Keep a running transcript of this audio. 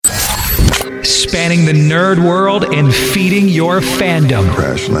Spanning the nerd world and feeding your fandom.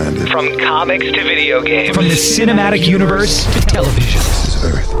 Crash landed. From comics to video games. From the cinematic universe to television. This is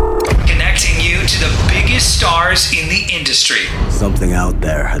Earth. Connecting you to the biggest stars in the industry. Something out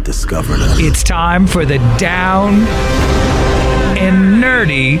there had discovered us. It's time for the Down and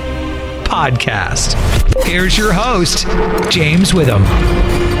Nerdy podcast. Here's your host, James Witham.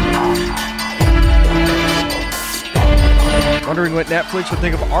 Wondering what Netflix would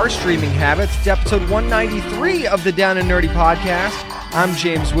think of our streaming habits? It's episode 193 of the Down and Nerdy podcast. I'm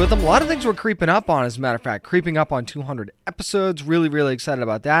James Witham. A lot of things we're creeping up on, as a matter of fact. Creeping up on 200 episodes. Really excited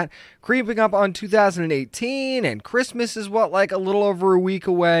about that. Creeping up on 2018, and Christmas is like a little over a week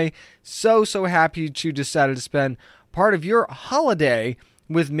away. So happy you decided to spend part of your holiday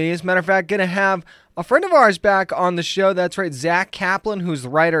with me. As a matter of fact, going to have a friend of ours back on the show. That's right, Zack Kaplan, who's the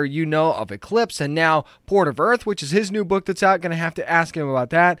writer, of Eclipse and now Port of Earth, which is his new book that's out. Going to have to ask him about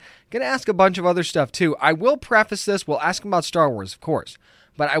that. Going to ask a bunch of other stuff, too. I will preface this. We'll ask him about Star Wars, of course.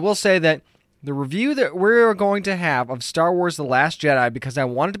 But I will say that the review that we're going to have of Star Wars The Last Jedi, because I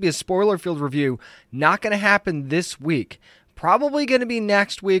want it to be a spoiler-filled review, not going to happen this week. Probably going to be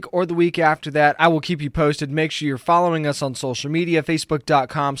next week or the week after that. I will keep you posted. Make sure you're following us on social media,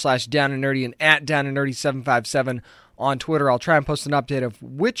 facebook.com/downandnerdy and @downandnerdy757 on Twitter. I'll try and post an update of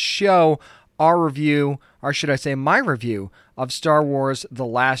which show our review, or should I say my review, of Star Wars The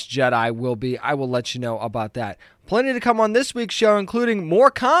Last Jedi will be. I will let you know about that. Plenty to come on this week's show, including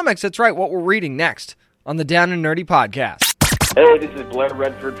more comics. That's right, what we're reading next on the Down and Nerdy podcast. Hey, this is Blair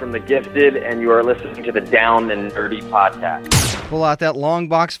Redford from The Gifted, and you are listening to the Down and Nerdy podcast. Pull out that long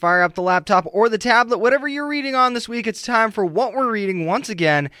box, fire up the laptop or the tablet, whatever you're reading on this week. It's time for what we're reading once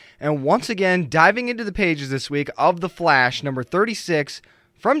again, diving into the pages this week of The Flash, number 36,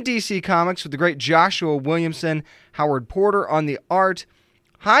 from DC Comics, with the great Joshua Williamson, Howard Porter on the art,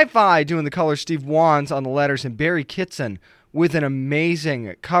 Hi-Fi doing the color, Steve Wands on the letters, and Barry Kitson with an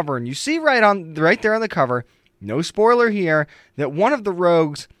amazing cover. And you see right there on the cover, no spoiler here, that one of the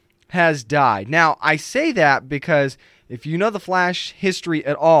rogues has died. Now, I say that because if you know the Flash history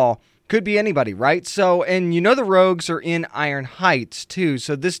at all, could be anybody, right? So, and the rogues are in Iron Heights, too.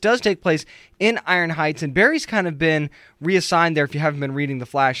 So this does take place in Iron Heights, and Barry's kind of been reassigned there. If you haven't been reading The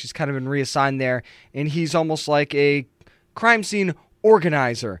Flash, he's kind of been reassigned there, and he's almost like a crime scene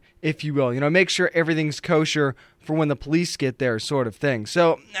organizer, if you will. Make sure everything's kosher for when the police get there, sort of thing.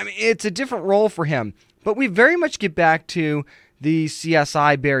 So, it's a different role for him. But we very much get back to the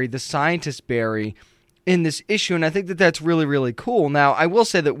CSI Barry, the scientist Barry, in this issue, and I think that that's really cool. Now, I will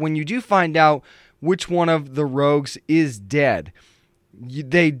say that when you do find out which one of the rogues is dead,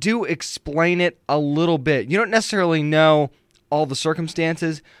 they do explain it a little bit. You don't necessarily know all the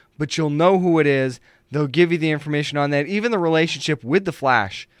circumstances, but you'll know who it is. They'll give you the information on that, even the relationship with the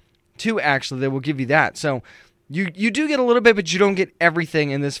Flash, too, actually, they will give you that. So, You do get a little bit, but you don't get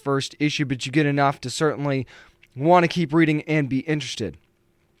everything in this first issue, but you get enough to certainly want to keep reading and be interested.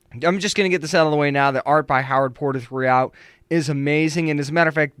 I'm just going to get this out of the way now. The art by Howard Porter throughout is amazing, and as a matter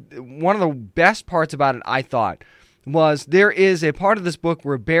of fact, one of the best parts about it, I thought, was there is a part of this book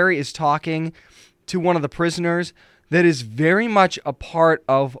where Barry is talking to one of the prisoners that is very much a part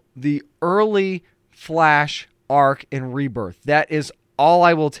of the early Flash arc in Rebirth. That is all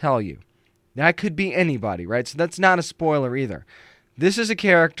I will tell you. That could be anybody, right? So that's not a spoiler either. This is a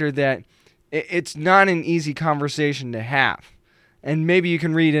character that it's not an easy conversation to have. And maybe you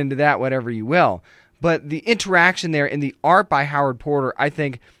can read into that whatever you will. But the interaction there and the art by Howard Porter, I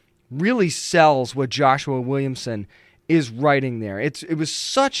think, really sells what Joshua Williamson is writing there. It was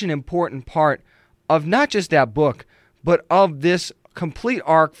such an important part of not just that book, but of this complete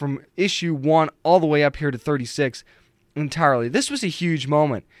arc from issue 1 all the way up here to 36 entirely. This was a huge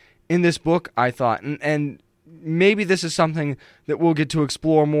moment in this book, I thought, and maybe this is something that we'll get to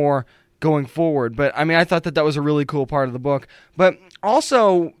explore more going forward, but I thought that was a really cool part of the book. But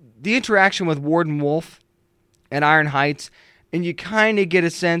also, the interaction with Warden Wolf and Iron Heights, and you kind of get a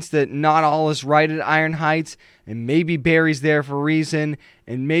sense that not all is right at Iron Heights, and maybe Barry's there for a reason,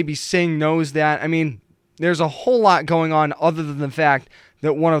 and maybe Singh knows that. There's a whole lot going on other than the fact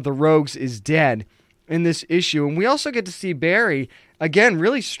that one of the rogues is dead in this issue, and we also get to see Barry again,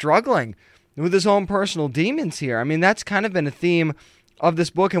 really struggling with his own personal demons here. That's kind of been a theme of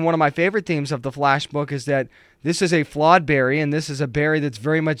this book, and one of my favorite themes of the Flash book is that this is a flawed Barry, and this is a Barry that's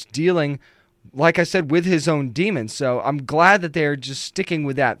very much dealing, like I said, with his own demons. So I'm glad that they're just sticking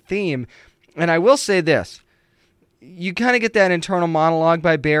with that theme. And I will say this. You kind of get that internal monologue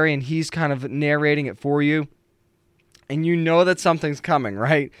by Barry, and he's kind of narrating it for you, and you know that something's coming,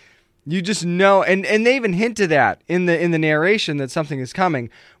 right? You just know, and they even hint to that in the narration that something is coming.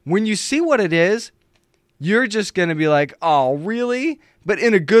 When you see what it is, you're just going to be like, oh, really? But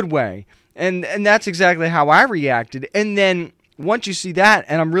in a good way. And that's exactly how I reacted. And then once you see that,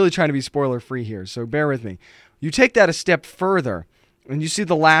 and I'm really trying to be spoiler-free here, so bear with me. You take that a step further, and you see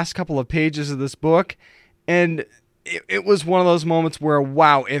the last couple of pages of this book, and it was one of those moments where,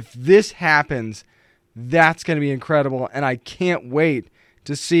 wow, if this happens, that's going to be incredible, and I can't wait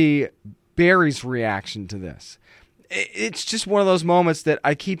to see Barry's reaction to this. It's just one of those moments that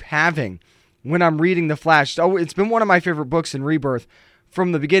I keep having when I'm reading The Flash. Oh, it's been one of my favorite books in Rebirth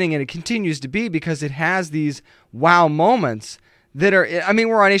from the beginning, and it continues to be because it has these wow moments that are, I mean,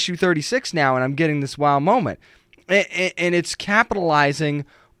 we're on issue 36 now, and I'm getting this wow moment. And it's capitalizing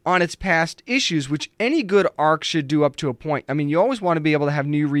on its past issues, which any good arc should do up to a point. I mean, you always want to be able to have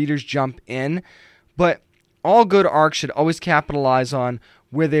new readers jump in, but all good arcs should always capitalize on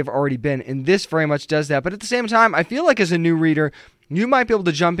where they've already been, and this very much does that. But at the same time, I feel like as a new reader, you might be able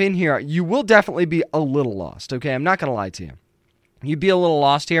to jump in here. You will definitely be a little lost, okay? I'm not going to lie to you. You'd be a little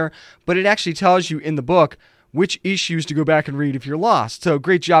lost here, but it actually tells you in the book which issues to go back and read if you're lost. So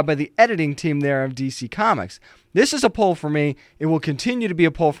great job by the editing team there of DC Comics. This is a pull for me. It will continue to be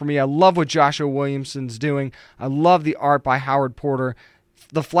a pull for me. I love what Joshua Williamson's doing. I love the art by Howard Porter.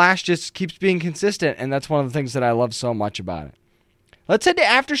 The Flash just keeps being consistent, and that's one of the things that I love so much about it. Let's head to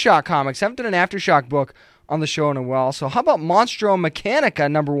Aftershock Comics. I haven't done an Aftershock book on the show in a while, so how about Monstro Mechanica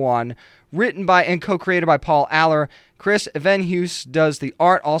 #1, written by and co-created by Paul Aller. Chris Evenhuis does the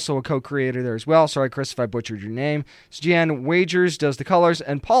art, also a co-creator there as well. Sorry, Chris, if I butchered your name. Jan Wagers does the colors,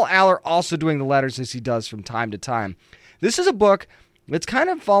 and Paul Aller also doing the letters as he does from time to time. This is a book that's kind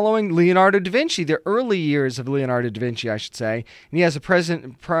of following Leonardo da Vinci, the early years of Leonardo da Vinci, I should say. And he has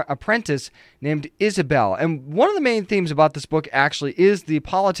a apprentice named Isabel. And one of the main themes about this book actually is the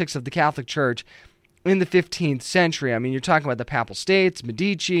politics of the Catholic Church in the 15th century. I mean, you're talking about the Papal States,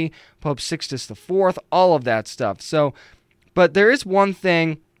 Medici, Pope Sixtus IV, all of that stuff. So, but there is one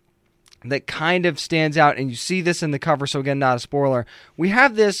thing that kind of stands out, and you see this in the cover, so again, not a spoiler. We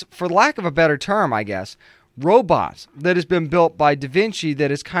have this, for lack of a better term, I guess, robot that has been built by Da Vinci that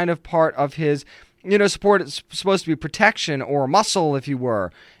is kind of part of his, support. It's supposed to be protection or muscle, if you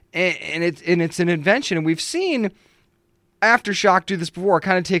were. And it's an invention, and we've seen Aftershock do this before,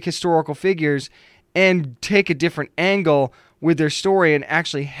 kind of take historical figures and take a different angle with their story and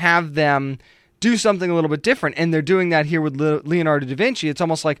actually have them do something a little bit different. And they're doing that here with Leonardo da Vinci. It's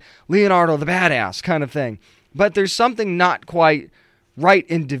almost like Leonardo the badass kind of thing. But there's something not quite right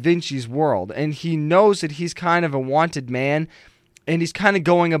in Da Vinci's world. And he knows that he's kind of a wanted man, and he's kind of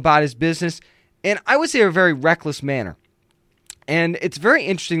going about his business in, I would say, a very reckless manner. And it's very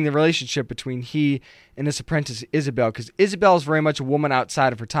interesting, the relationship between he and his apprentice, Isabel, because Isabel is very much a woman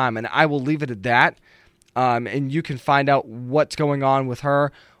outside of her time, and I will leave it at that. And you can find out what's going on with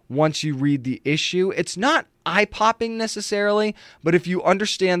her once you read the issue. It's not eye-popping necessarily, but if you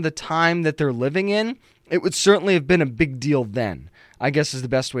understand the time that they're living in, it would certainly have been a big deal then, I guess is the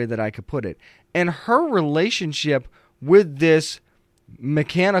best way that I could put it. And her relationship with this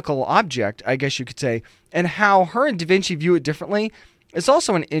mechanical object, I guess you could say, and how her and Da Vinci view it differently, is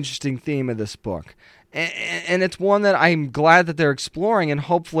also an interesting theme of this book. And it's one that I'm glad that they're exploring, and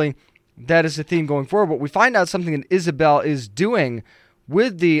hopefully that is a theme going forward. But we find out something that Isabel is doing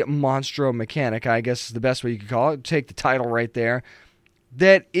with the Monstro Mechanica, I guess is the best way you could call it, take the title right there,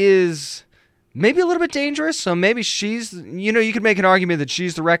 that is maybe a little bit dangerous. So maybe she's, you could make an argument that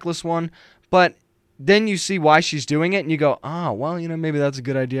she's the reckless one, but then you see why she's doing it, and you go, maybe that's a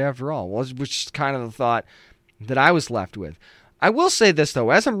good idea after all, which is kind of the thought that I was left with. I will say this, though.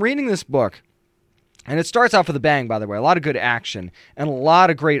 As I'm reading this book, and it starts off with a bang, by the way, a lot of good action, and a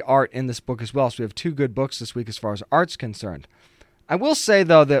lot of great art in this book as well, so we have 2 good books this week as far as art's concerned. I will say,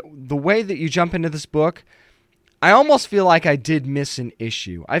 though, that the way that you jump into this book, I almost feel like I did miss an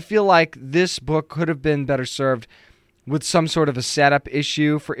issue. I feel like this book could have been better served with some sort of a setup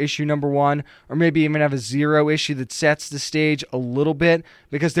issue for issue #1, or maybe even have a 0 issue that sets the stage a little bit,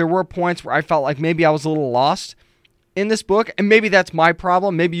 because there were points where I felt like maybe I was a little lost in this book, and maybe that's my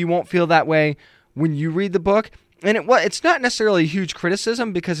problem. Maybe you won't feel that way when you read the book, and it's not necessarily a huge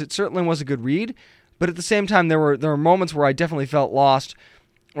criticism, because it certainly was a good read, but at the same time, there were moments where I definitely felt lost,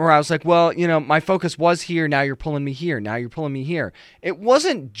 where I was like, well, my focus was here, now you're pulling me here, now you're pulling me here. It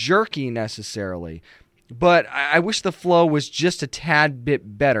wasn't jerky necessarily, but I wish the flow was just a tad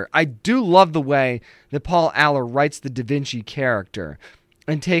bit better. I do love the way that Paul Aller writes the Da Vinci character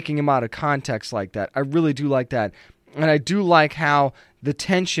and taking him out of context like that. I really do like that. And I do like how the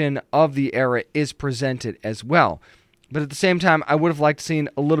tension of the era is presented as well. But at the same time, I would have liked to seen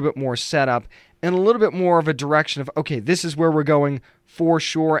a little bit more setup and a little bit more of a direction of, okay, this is where we're going for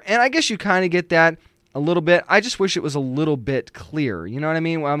sure. And I guess you kind of get that a little bit. I just wish it was a little bit clearer. You know what I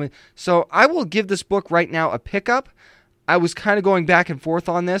mean? So I will give this book right now a pickup. I was kind of going back and forth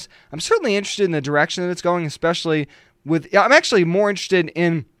on this. I'm certainly interested in the direction that it's going, especially I'm actually more interested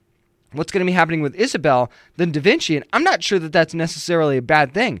in what's going to be happening with Isabel than Da Vinci, and I'm not sure that that's necessarily a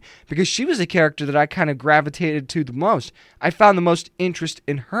bad thing, because she was a character that I kind of gravitated to the most. I found the most interest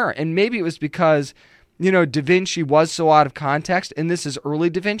in her, and maybe it was because, Da Vinci was so out of context, and this is early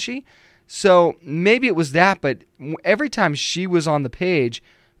Da Vinci, so maybe it was that, but every time she was on the page,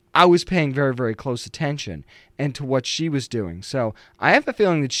 I was paying very, very close attention and to what she was doing. So I have a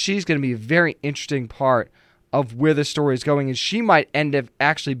feeling that she's going to be a very interesting part of where the story is going, and she might end up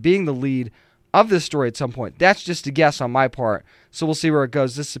actually being the lead of this story at some point. That's just a guess on my part, so we'll see where it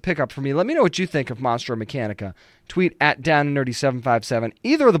goes. This is a pickup for me. Let me know what you think of Monstro Mechanica. Tweet at DownandNerdy757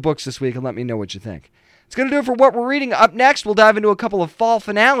 either of the books this week and let me know what you think. It's going to do it for what we're reading. Up next, we'll dive into a couple of fall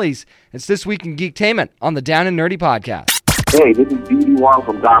finales. It's This Week in Geektainment on the Down and Nerdy podcast. Hey, this is B.D. Wong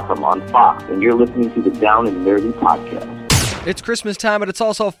from Gotham on Fox, and you're listening to the Down and Nerdy podcast. It's Christmas time, but it's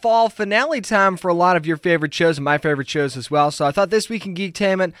also fall finale time for a lot of your favorite shows and my favorite shows as well. So I thought This Week in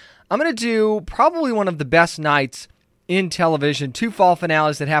Geektainment, I'm going to do probably one of the best nights in television. 2 fall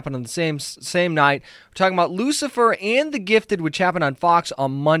finales that happened on the same night. We're talking about Lucifer and The Gifted, which happened on Fox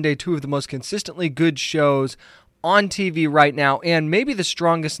on Monday. 2 of the most consistently good shows on TV right now, and maybe the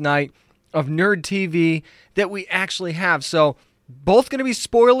strongest night of nerd TV that we actually have. So both going to be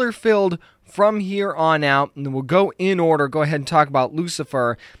spoiler-filled from here on out, and we'll go in order. Go ahead and talk about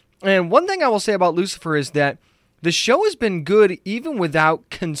Lucifer. And one thing I will say about Lucifer is that the show has been good even without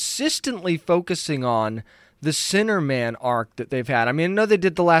consistently focusing on the Sinner Man arc that they've had. I mean, I know they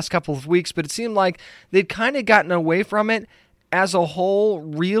did the last couple of weeks, but it seemed like they'd kind of gotten away from it as a whole,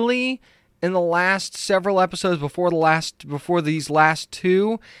 really, in the last several episodes before these last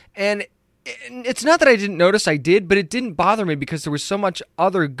 2. And it's not that I didn't notice, I did, but it didn't bother me because there was so much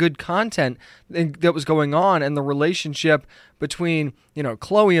other good content that was going on, and the relationship between,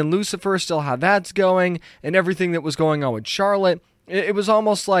 Chloe and Lucifer, still how that's going, and everything that was going on with Charlotte. It was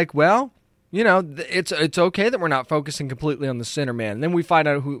almost like, well, it's okay that we're not focusing completely on the Sinner Man. And then we found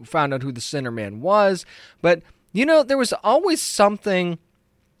out who the Sinner Man was, but there was always something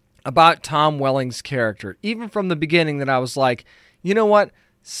about Tom Welling's character, even from the beginning, that I was like, you know what?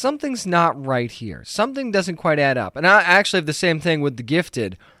 Something's not right here. Something doesn't quite add up. And I actually have the same thing with The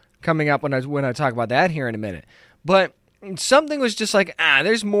Gifted coming up when I talk about that here in a minute. But something was just like,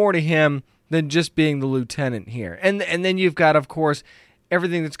 there's more to him than just being the lieutenant here. And then you've got, of course,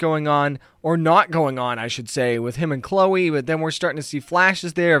 everything that's going on, or not going on, I should say, with him and Chloe. But then we're starting to see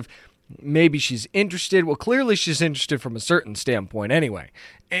flashes there of maybe she's interested. Well, clearly she's interested from a certain standpoint anyway.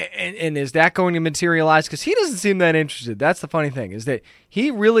 And is that going to materialize? Because he doesn't seem that interested. That's the funny thing, is that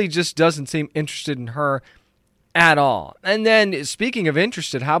he really just doesn't seem interested in her at all. And then, speaking of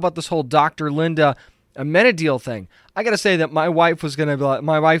interested, how about this whole Dr. Linda Amenadiel thing? I got to say that my wife was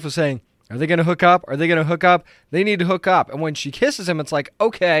saying, are they going to hook up? Are they going to hook up? They need to hook up. And when she kisses him, it's like,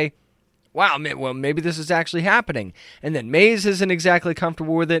 okay, wow, well, maybe this is actually happening. And then Maze isn't exactly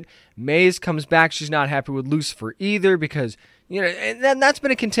comfortable with it. Maze comes back. She's not happy with Lucifer either because, and then that's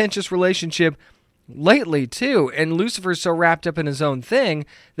been a contentious relationship lately too. And Lucifer's so wrapped up in his own thing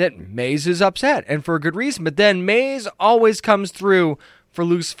that Maze is upset, and for a good reason. But then Maze always comes through for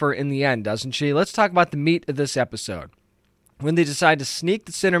Lucifer in the end, doesn't she? Let's talk about the meat of this episode. When they decide to sneak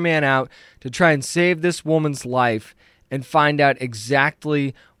the Sinner Man out to try and save this woman's life and find out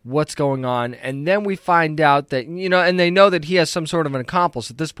exactly what's going on. And then we find out that, and they know that he has some sort of an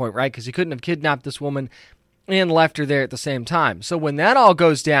accomplice at this point, right? Because he couldn't have kidnapped this woman and left her there at the same time. So when that all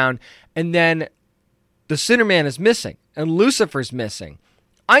goes down, and then the Sinner Man is missing and Lucifer's missing,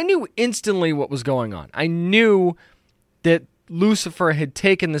 I knew instantly what was going on. I knew that Lucifer had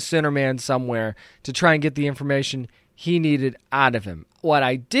taken the Sinner Man somewhere to try and get the information he needed out of him. What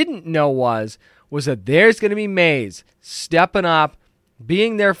I didn't know was that there's going to be Maze stepping up,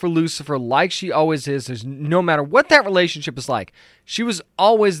 being there for Lucifer like she always is. There's no matter what that relationship is like, she was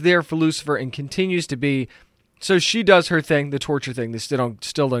always there for Lucifer and continues to be. So she does her thing, the torture thing. They still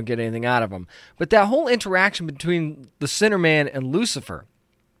don't get anything out of him. But that whole interaction between the Sinner Man and Lucifer,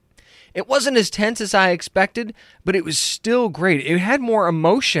 it wasn't as tense as I expected, but it was still great. It had more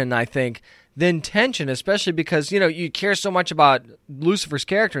emotion, I think, than tension, especially because, you care so much about Lucifer's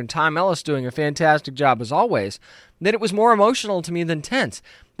character, and Tom Ellis doing a fantastic job as always, that it was more emotional to me than tense.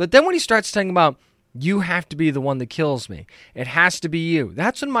 But then when he starts talking about, you have to be the one that kills me, it has to be you,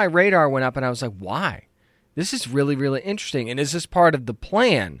 that's when my radar went up, and I was like, why? this is really, really interesting. And is this part of the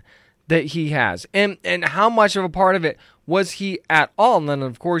plan that he has? And how much of a part of it was he at all? And then,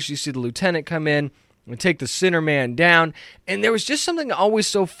 of course, you see the lieutenant come in and take the center man down. And there was just something always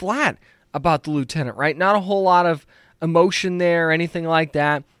so flat about the lieutenant, right? Not a whole lot of emotion there or anything like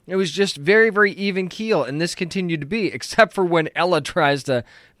that. It was just very, very even keel, and this continued to be, except for when Ella tries to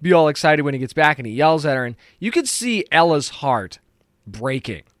be all excited when he gets back and he yells at her, and you could see Ella's heart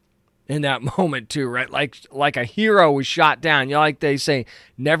breaking in that moment too, right? Like a hero was shot down. You know, like they say,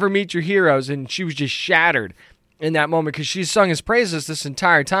 never meet your heroes, and she was just shattered in that moment because she's sung his praises this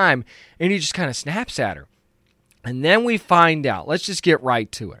entire time, and he just kind of snaps at her. And then we find out, let's just get right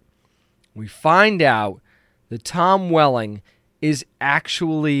to it. We find out that Tom Welling is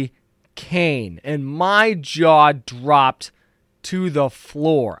actually Kane, and my jaw dropped to the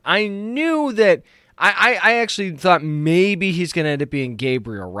floor. I knew that, I actually thought maybe he's going to end up being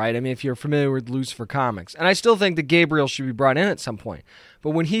Gabriel, right? I mean, if you're familiar with Lucifer Comics. And I still think that Gabriel should be brought in at some point.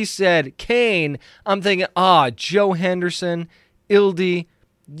 But when he said Kane, I'm thinking, Joe Henderson, Ildy,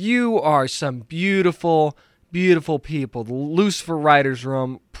 you are some beautiful, beautiful people. The Lucifer Writers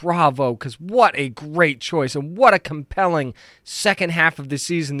Room, bravo, because what a great choice and what a compelling second half of the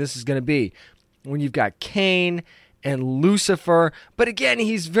season this is going to be. When you've got Kane and Lucifer, but again,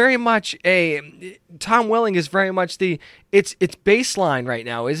 he's very much Tom Welling is very much it's baseline right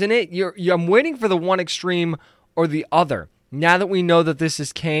now, isn't it? I'm waiting for the one extreme or the other. Now that we know that this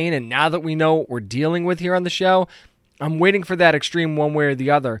is Kane, and now that we know what we're dealing with here on the show, I'm waiting for that extreme one way or the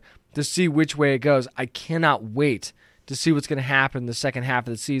other to see which way it goes. I cannot wait to see what's going to happen in the second half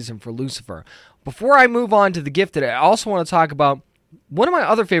of the season for Lucifer. Before I move on to The Gifted, I also want to talk about one of my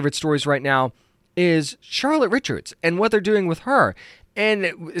other favorite stories right now is Charlotte Richards and what they're doing with her. And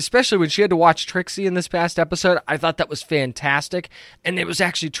especially when she had to watch Trixie in this past episode, I thought that was fantastic. And it was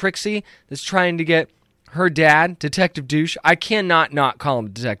actually Trixie that's trying to get her dad, Detective Douche. I cannot not call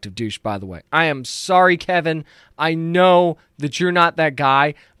him Detective Douche, by the way. I am sorry, Kevin. I know that you're not that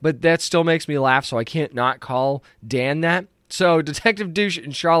guy, but that still makes me laugh, so I can't not call Dan that. So Detective Douche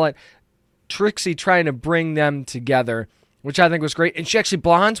and Charlotte, Trixie trying to bring them together, which I think was great. And she actually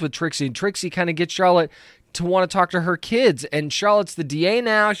bonds with Trixie, and Trixie kind of gets Charlotte to want to talk to her kids. And Charlotte's the DA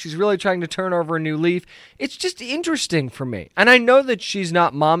now. She's really trying to turn over a new leaf. It's just interesting for me. And I know that she's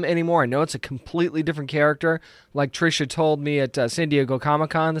not Mom anymore. I know it's a completely different character, like Trisha told me at San Diego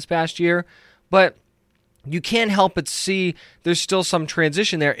Comic-Con this past year. But you can't help but see there's still some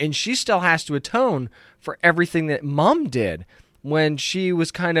transition there. And she still has to atone for everything that Mom did when she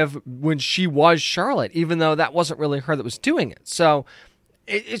was Charlotte, even though that wasn't really her that was doing it. So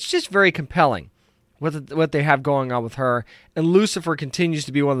it's just very compelling what they have going on with her. And Lucifer continues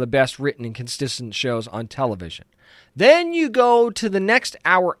to be one of the best written and consistent shows on television. Then you go to the next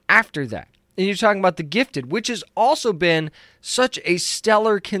hour after that, and you're talking about The Gifted, which has also been such a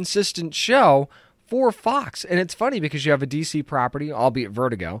stellar, consistent show for Fox. And it's funny because you have a DC property, albeit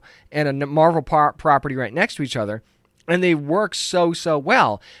Vertigo, and a Marvel property right next to each other, and they work so, so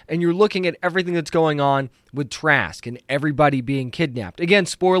well. And you're looking at everything that's going on with Trask and everybody being kidnapped. Again,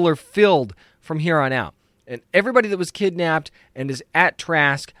 spoiler-filled from here on out. And everybody that was kidnapped and is at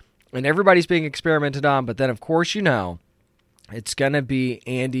Trask, and everybody's being experimented on. But then, of course, you know, it's going to be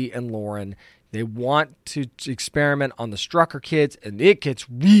Andy and Lauren. They want to experiment on the Strucker kids, and it gets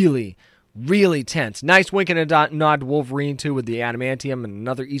really, really tense. Nice wink and a nod to Wolverine, too, with the adamantium and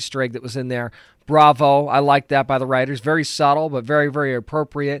another Easter egg that was in there. Bravo. I like that by the writers. Very subtle, but very, very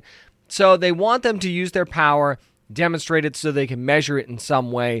appropriate. So they want them to use their power, demonstrate it so they can measure it in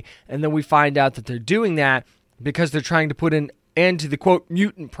some way, and then we find out that they're doing that because they're trying to put an end to the, quote,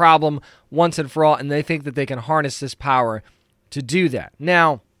 mutant problem once and for all, and they think that they can harness this power to do that.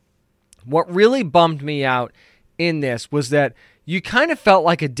 Now, what really bummed me out in this was that you kind of felt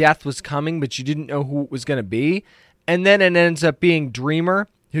like a death was coming, but you didn't know who it was going to be, and then it ends up being Dreamer,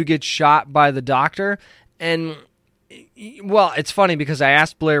 who gets shot by the Doctor, and well, it's funny because I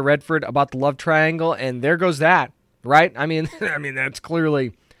asked Blair Redford about the love triangle, and there goes that. Right? I mean, that's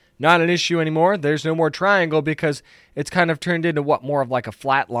clearly not an issue anymore. There's no more triangle because it's kind of turned into what, more of like a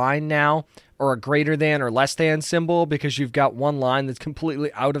flat line now, or a greater than or less than symbol because you've got one line that's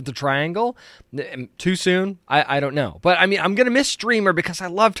completely out of the triangle. Too soon? I don't know. But I mean, I'm going to miss Streamer because I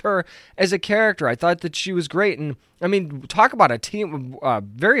loved her as a character. I thought that she was great. And I mean, talk about a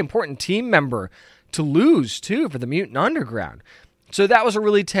very important team member to lose too for the Mutant Underground. So that was a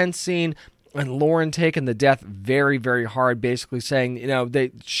really tense scene. And Lauren taking the death very, very hard, basically saying, you know,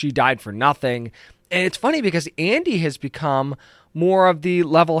 she died for nothing. And it's funny because Andy has become more of the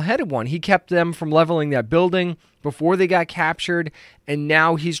level-headed one. He kept them from leveling that building before they got captured, and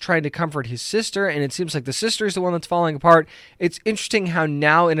now he's trying to comfort his sister, and it seems like the sister is the one that's falling apart. It's interesting how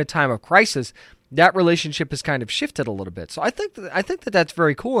now, in a time of crisis, that relationship has kind of shifted a little bit. So I think that that's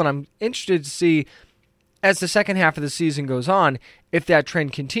very cool, and I'm interested to see, as the second half of the season goes on, if that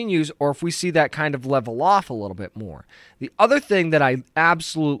trend continues or if we see that kind of level off a little bit more. The other thing that I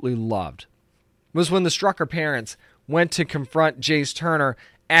absolutely loved was when the Strucker parents went to confront Jace Turner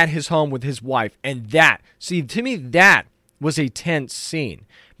at his home with his wife. And to me, that was a tense scene.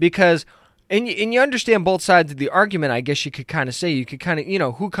 Because, and you understand both sides of the argument, I guess you could kind of say. You could kind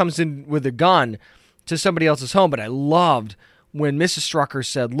of, who comes in with a gun to somebody else's home. But I loved when Mrs. Strucker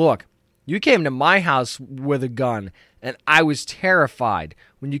said, look, you came to my house with a gun, and I was terrified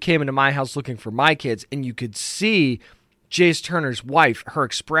when you came into my house looking for my kids, and you could see Jace Turner's wife, her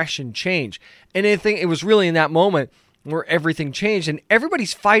expression change. And I think it was really in that moment where everything changed, and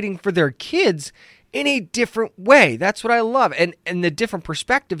everybody's fighting for their kids in a different way. That's what I love, and the different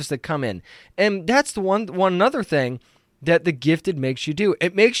perspectives that come in. And that's the one other thing that The Gifted makes you do.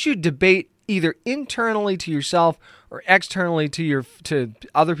 It makes you debate either internally to yourself or externally to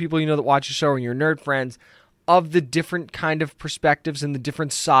other people that watch the show and your nerd friends of the different kind of perspectives and the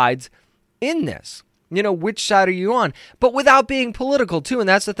different sides in this. Which side are you on? But without being political, too. And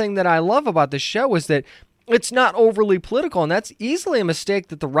that's the thing that I love about this show is that it's not overly political. And that's easily a mistake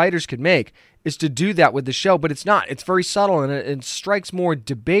that the writers could make, is to do that with the show. But it's not. It's very subtle, and it strikes more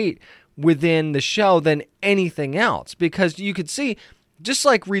debate within the show than anything else. Because you could see, just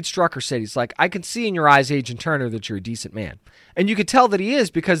like Reed Strucker said, he's like, I can see in your eyes, Agent Turner, that you're a decent man. And you could tell that he is,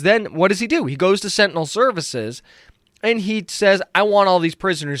 because then what does he do? He goes to Sentinel Services, and he says, I want all these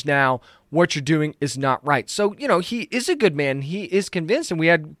prisoners now. What you're doing is not right. So, he is a good man. He is convinced. And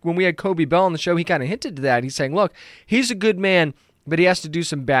when we had Kobe Bell on the show, he kind of hinted to that. He's saying, look, he's a good man, but he has to do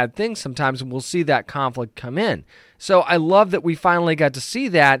some bad things sometimes, and we'll see that conflict come in. So I love that we finally got to see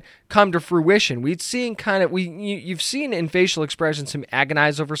that come to fruition. We'd seen you've seen in facial expressions him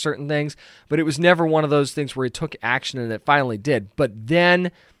agonize over certain things, but it was never one of those things where he took action, and it finally did. But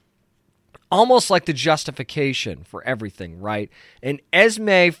then, almost like the justification for everything, right? And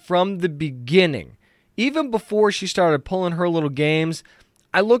Esme, from the beginning, even before she started pulling her little games,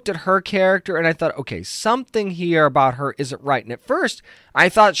 I looked at her character and I thought, okay, something here about her isn't right. And at first, I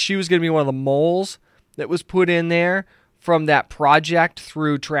thought she was going to be one of the moles that was put in there from that project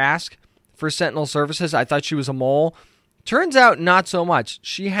through Trask for Sentinel Services. I thought she was a mole. Turns out, not so much.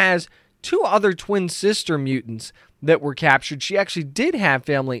 She has 2 other twin sister mutants that were captured. She actually did have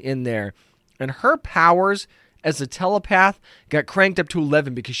family in there. And her powers as a telepath got cranked up to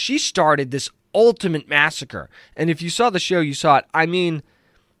 11 because she started this ultimate massacre. And if you saw the show, you saw it. I mean,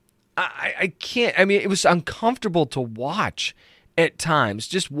 I can't. I mean, it was uncomfortable to watch at times.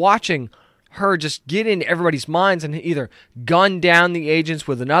 Just watching her just get into everybody's minds and either gun down the agents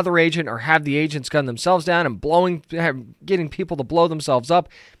with another agent or have the agents gun themselves down and getting people to blow themselves up.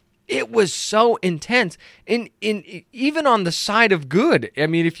 It was so intense, in even on the side of good. I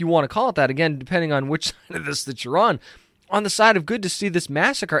mean, if you want to call it that, again, depending on which side of this that you're on the side of good, to see this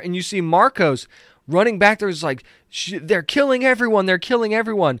massacre, and you see Marcos running back there, is like, they're killing everyone,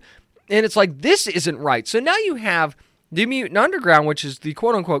 and it's like, this isn't right. So now you have the Mutant Underground, which is the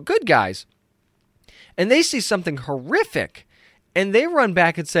quote-unquote good guys, and they see something horrific, and they run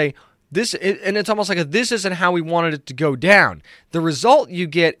back and say, this, and it's almost like this isn't how we wanted it to go down. The result you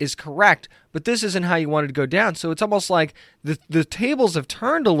get is correct, but this isn't how you wanted to go down. So it's almost like the tables have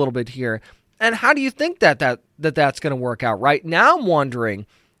turned a little bit here. And how do you think that's going to work out? Right now, I'm wondering,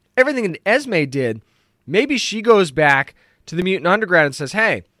 everything that Esme did, maybe she goes back to the Mutant Underground and says,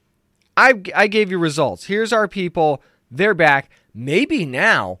 "Hey, I gave you results. Here's our people. They're back. Maybe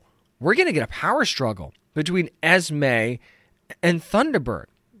now we're going to get a power struggle between Esme and Thunderbird."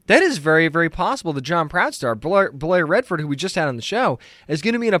 That is very, very possible. The John Pratt star, Blair Redford, who we just had on the show, is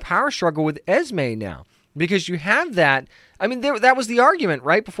going to be in a power struggle with Esme now. Because you have that. I mean, that was the argument,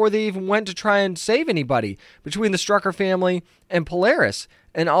 right? Before they even went to try and save anybody, between the Strucker family and Polaris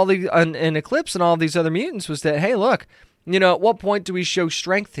and and Eclipse and all these other mutants, was that, hey, look, at what point do we show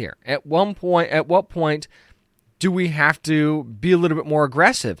strength here? At what point do we have to be a little bit more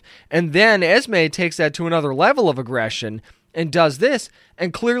aggressive? And then Esme takes that to another level of aggression and does this,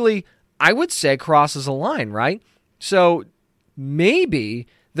 and clearly, I would say, crosses a line, right? So maybe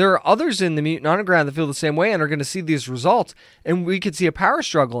there are others in the Mutant Underground that feel the same way and are going to see these results, and we could see a power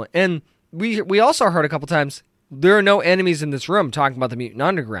struggle. And we also heard a couple times, there are no enemies in this room, talking about the Mutant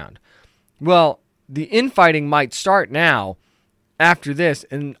Underground. Well, the infighting might start now after this,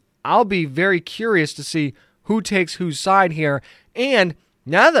 and I'll be very curious to see who takes whose side here, And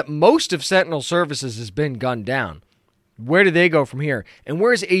now that most of Sentinel Services has been gunned down, where do they go from here? And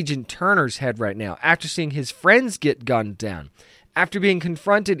where's Agent Turner's head right now after seeing his friends get gunned down, after being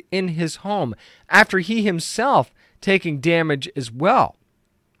confronted in his home, after he himself taking damage as well?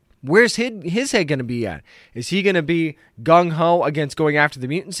 Where's his head going to be at? Is he going to be gung-ho against going after the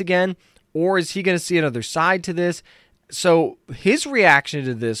mutants again? Or is he going to see another side to this? So his reaction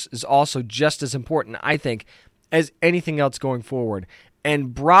to this is also just as important, I think, as anything else going forward.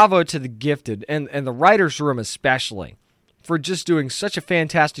 And bravo to the Gifted, and the writer's room especially, for just doing such a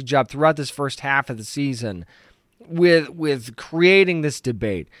fantastic job throughout this first half of the season with creating this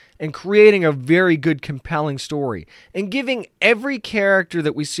debate and creating a very good, compelling story and giving every character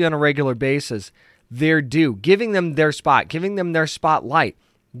that we see on a regular basis their due, giving them their spot, giving them their spotlight,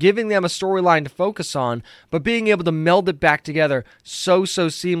 giving them a storyline to focus on, but being able to meld it back together so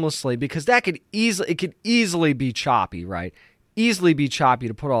seamlessly, because it could easily be choppy, right? Easily be choppy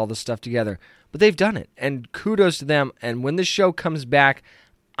to put all this stuff together. But they've done it, and kudos to them. And when this show comes back,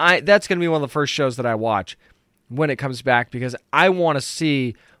 that's going to be one of the first shows that I watch when it comes back, because I want to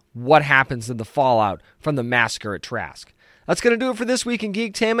see what happens in the fallout from the massacre at Trask. That's going to do it for this week in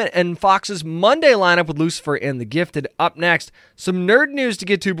Geektainment and Fox's Monday lineup with Lucifer and the Gifted. Up next, some nerd news to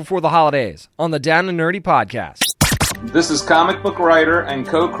get to before the holidays on the Down and Nerdy podcast. This is comic book writer and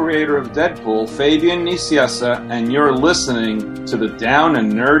co-creator of Deadpool, Fabian Nicieza, and you're listening to the Down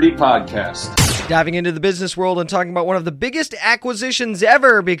and Nerdy podcast. Diving into the business world and talking about one of the biggest acquisitions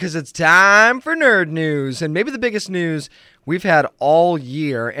ever, because it's time for nerd news, and maybe the biggest news we've had all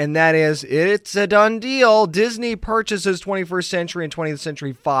year, and that is, it's a done deal. Disney purchases 21st Century and 20th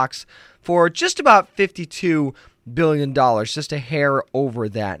Century Fox for just about $52 billion, just a hair over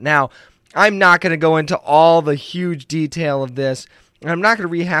that. Now, I'm not going to go into all the huge detail of this. I'm not going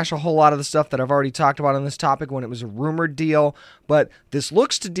to rehash a whole lot of the stuff that I've already talked about on this topic when it was a rumored deal, but this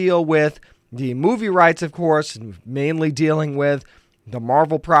looks to deal with the movie rights, of course, and mainly dealing with the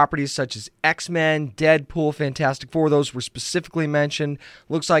Marvel properties such as X-Men, Deadpool, Fantastic Four. Those were specifically mentioned.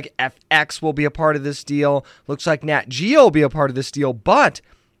 Looks like FX will be a part of this deal. Looks like Nat Geo will be a part of this deal, but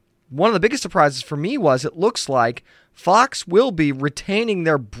one of the biggest surprises for me was it looks like Fox will be retaining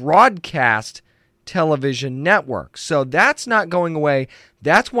their broadcast television network. So that's not going away.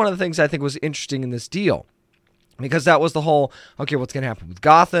 That's one of the things I think was interesting in this deal, because that was the whole, okay, what's going to happen with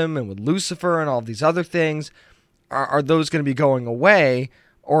Gotham and with Lucifer and all of these other things? Are those going to be going away,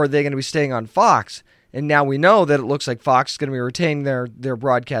 or are they going to be staying on Fox? And now we know that it looks like Fox is going to be retaining their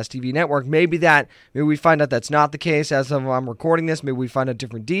broadcast TV network. Maybe we find out that's not the case as of I'm recording this. Maybe we find out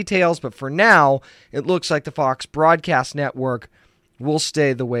different details. But for now, it looks like the Fox broadcast network will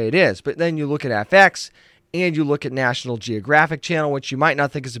stay the way it is. But then you look at FX and you look at National Geographic Channel, which you might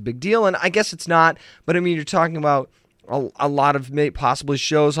not think is a big deal. And I guess it's not. But I mean, you're talking about a lot of possibly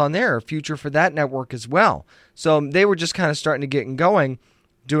shows on there, a future for that network as well. So they were just kind of starting to get going,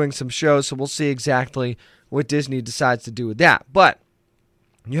 doing some shows, so we'll see exactly what Disney decides to do with that. But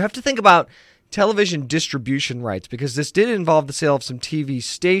you have to think about television distribution rights, because this did involve the sale of some TV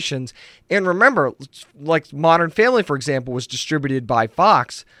stations. And remember, like Modern Family, for example, was distributed by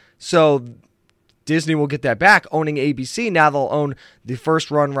Fox, so Disney will get that back. Owning ABC, now they'll own the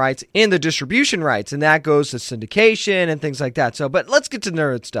first run rights and the distribution rights, and that goes to syndication and things like that. So, but let's get to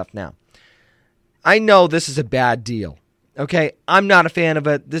nerd stuff now. I know this is a bad deal. Okay, I'm not a fan of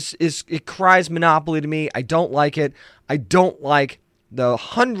it. It cries monopoly to me. I don't like it. I don't like the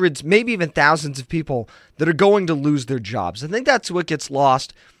hundreds, maybe even thousands of people that are going to lose their jobs. I think that's what gets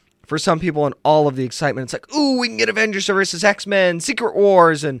lost for some people in all of the excitement. It's like, ooh, we can get Avengers versus X-Men, Secret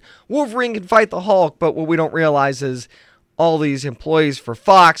Wars, and Wolverine can fight the Hulk. But what we don't realize is all these employees for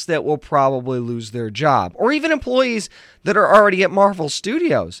Fox that will probably lose their job. Or even employees that are already at Marvel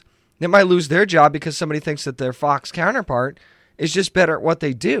Studios. They might lose their job because somebody thinks that their Fox counterpart is just better at what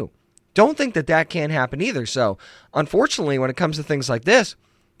they do. Don't think that can't happen either. So, unfortunately, when it comes to things like this,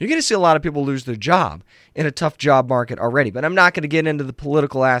 you're going to see a lot of people lose their job in a tough job market already. But I'm not going to get into the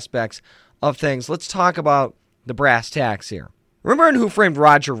political aspects of things. Let's talk about the brass tacks here. Remember in Who Framed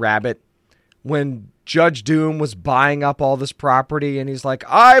Roger Rabbit, when Judge Doom was buying up all this property, and he's like,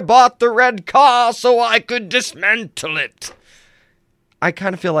 I bought the red car so I could dismantle it. I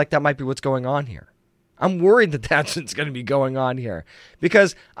kind of feel like that might be what's going on here. I'm worried that that's what's going to be going on here,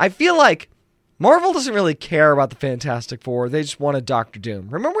 because I feel like Marvel doesn't really care about the Fantastic Four. They just wanted Doctor Doom.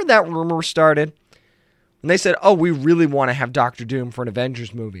 Remember when that rumor started? When they said, oh, we really want to have Doctor Doom for an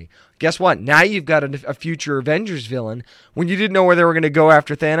Avengers movie. Guess what? Now you've got a future Avengers villain. When you didn't know where they were going to go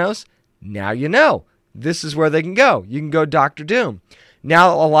after Thanos, now you know. This is where they can go. You can go Doctor Doom.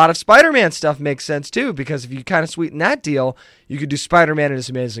 Now, a lot of Spider-Man stuff makes sense too, because if you kind of sweeten that deal, you could do Spider-Man and His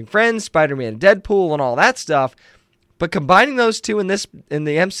Amazing Friends, Spider-Man and Deadpool, and all that stuff. But combining those two in the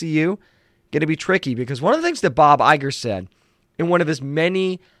MCU, going to be tricky, because one of the things that Bob Iger said in one of his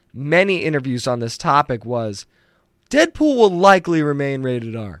many interviews on this topic was, Deadpool will likely remain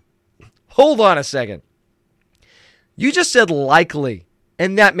rated R. Hold on a second. You just said likely,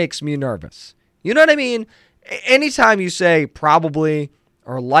 and that makes me nervous. You know what I mean? Anytime you say probably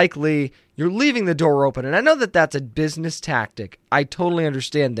or likely, you're leaving the door open. And I know that that's a business tactic. I totally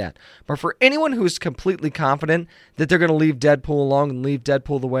understand that. But for anyone who's completely confident that they're going to leave Deadpool alone and leave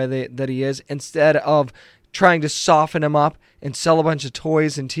Deadpool the way that he is, instead of trying to soften him up and sell a bunch of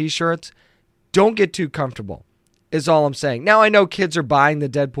toys and t-shirts, don't get too comfortable, is all I'm saying. Now, I know kids are buying the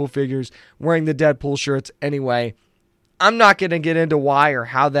Deadpool figures, wearing the Deadpool shirts anyway. I'm not going to get into why or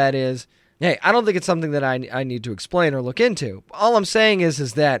how that is. Hey, I don't think it's something that I need to explain or look into. All I'm saying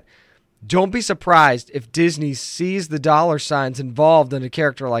is that don't be surprised if Disney sees the dollar signs involved in a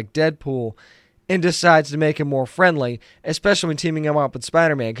character like Deadpool and decides to make him more friendly, especially when teaming him up with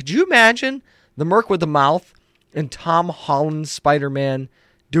Spider-Man. Could you imagine the Merc with the Mouth and Tom Holland's Spider-Man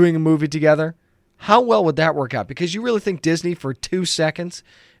doing a movie together? How well would that work out? Because you really think Disney for 2 seconds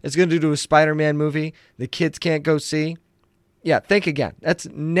is going to do a Spider-Man movie the kids can't go see? Yeah, think again. That's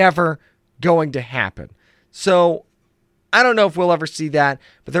never going to happen. So I don't know if we'll ever see that,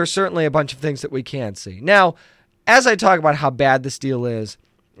 but there's certainly a bunch of things that we can see. Now, as I talk about how bad this deal is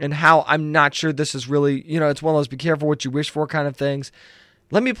and how I'm not sure this is really, it's one of those be careful what you wish for kind of things,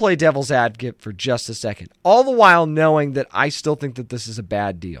 let me play devil's advocate for just a second, all the while knowing that I still think that this is a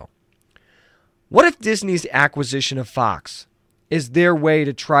bad deal. What if Disney's acquisition of Fox is their way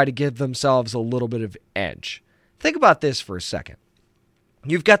to try to give themselves a little bit of edge? Think about this for a second.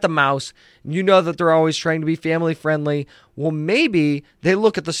 You've got the mouse. You know that they're always trying to be family friendly. Well, maybe they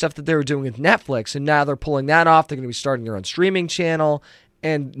look at the stuff that they were doing with Netflix, and now they're pulling that off. They're going to be starting their own streaming channel,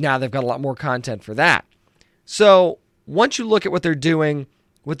 and now they've got a lot more content for that. So once you look at what they're doing,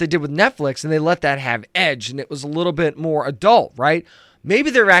 what they did with Netflix, and they let that have edge, and it was a little bit more adult, right? Maybe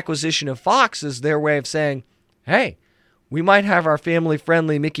their acquisition of Fox is their way of saying, hey, we might have our family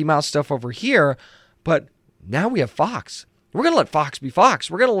friendly Mickey Mouse stuff over here, but now we have Fox. We're going to let Fox be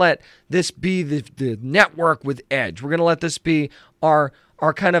Fox. We're going to let this be the network with edge. We're going to let this be our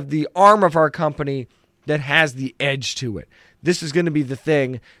kind of the arm of our company that has the edge to it. This is going to be the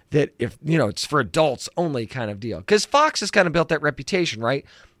thing that if, it's for adults only kind of deal. Because Fox has kind of built that reputation, right?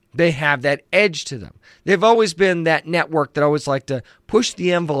 They have that edge to them. They've always been that network that always like to push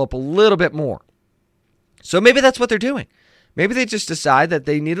the envelope a little bit more. So maybe that's what they're doing. Maybe they just decide that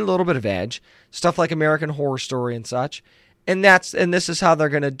they need a little bit of edge, stuff like American Horror Story and such. And this is how they're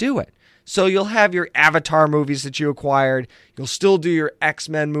going to do it. So you'll have your Avatar movies that you acquired. You'll still do your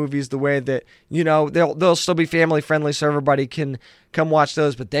X-Men movies the way that, they'll still be family friendly so everybody can come watch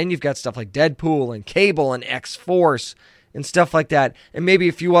those. But then you've got stuff like Deadpool and Cable and X-Force and stuff like that. And maybe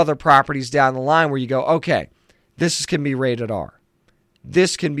a few other properties down the line where you go, okay, this can be rated R.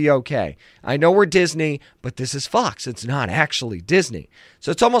 This can be okay. I know we're Disney, but this is Fox. It's not actually Disney.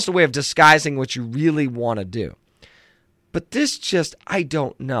 So it's almost a way of disguising what you really want to do. But this I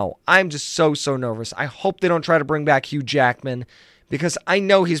don't know. I'm just so nervous. I hope they don't try to bring back Hugh Jackman because I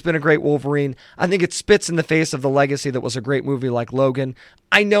know he's been a great Wolverine. I think it spits in the face of the legacy that was a great movie like Logan.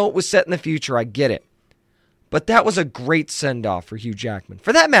 I know it was set in the future. I get it. But that was a great send-off for Hugh Jackman.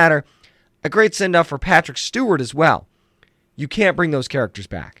 For that matter, a great send-off for Patrick Stewart as well. You can't bring those characters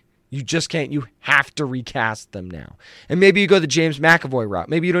back. You just can't. You have to recast them now. And maybe you go the James McAvoy route.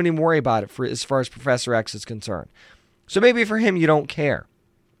 Maybe you don't even worry about it as far as Professor X is concerned. So maybe for him, you don't care.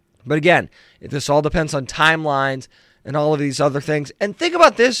 But again, this all depends on timelines and all of these other things. And think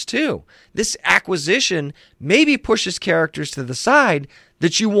about this too. This acquisition maybe pushes characters to the side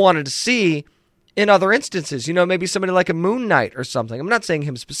that you wanted to see in other instances. Maybe somebody like a Moon Knight or something. I'm not saying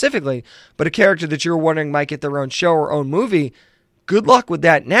him specifically, but a character that you're wondering might get their own show or own movie. Good luck with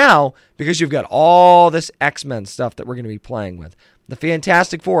that now because you've got all this X-Men stuff that we're going to be playing with. The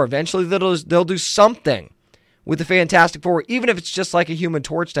Fantastic Four, eventually they'll do something with the Fantastic Four, even if it's just like a Human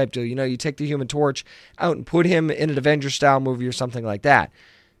Torch type deal. You take the Human Torch out and put him in an Avengers-style movie or something like that.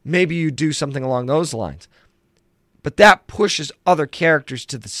 Maybe you do something along those lines. But that pushes other characters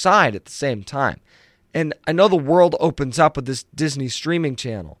to the side at the same time. And I know the world opens up with this Disney streaming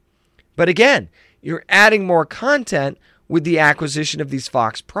channel. But again, you're adding more content with the acquisition of these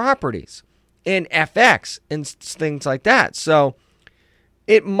Fox properties and FX and things like that. So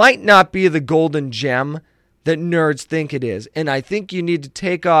it might not be the golden gem that nerds think it is. And I think you need to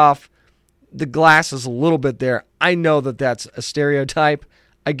take off the glasses a little bit there. I know that that's a stereotype.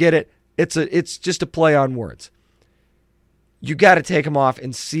 I get it. It's just a play on words. You got to take them off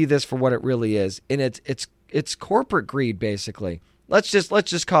and see this for what it really is. And it's corporate greed, basically. Let's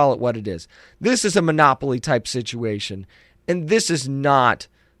just call it what it is. This is a monopoly type situation, and this is not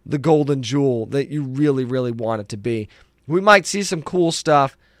the golden jewel that you really, really want it to be. We might see some cool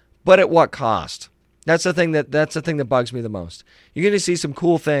stuff, but at what cost? That's the thing that bugs me the most. You're going to see some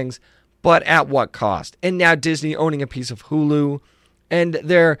cool things, but at what cost? And now Disney owning a piece of Hulu, and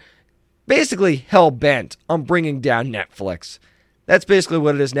they're basically hell-bent on bringing down Netflix. That's basically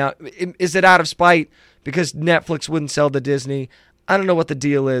what it is now. Is it out of spite because Netflix wouldn't sell to Disney? I don't know what the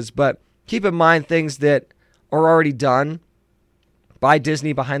deal is, but keep in mind things that are already done by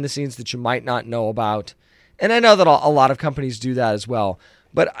Disney behind the scenes that you might not know about. And I know that a lot of companies do that as well.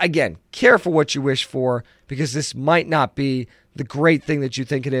 But again, careful what you wish for, because this might not be the great thing that you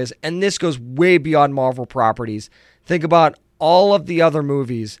think it is. And this goes way beyond Marvel properties. Think about all of the other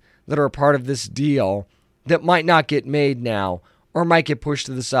movies that are a part of this deal that might not get made now or might get pushed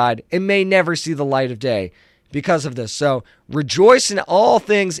to the side and may never see the light of day because of this. So rejoice in all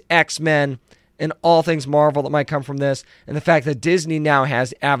things X-Men and all things Marvel that might come from this, and the fact that Disney now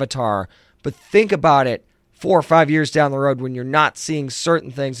has Avatar. But think about it 4 or 5 years down the road when you're not seeing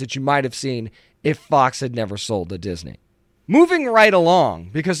certain things that you might have seen if Fox had never sold to Disney. Moving right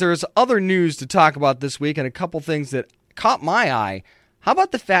along, because there's other news to talk about this week and a couple things that caught my eye. How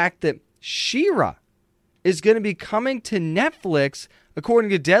about the fact that She-Ra is going to be coming to Netflix,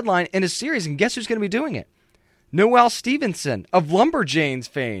 according to Deadline, in a series, and guess who's going to be doing it? Noelle Stevenson of Lumberjanes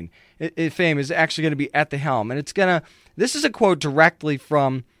fame is actually going to be at the helm. And this is a quote directly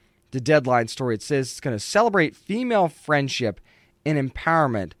from the Deadline story. It says it's going to celebrate female friendship and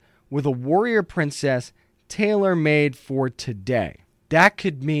empowerment with a warrior princess tailor-made for today. That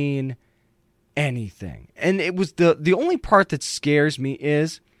could mean anything. And it was the only part that scares me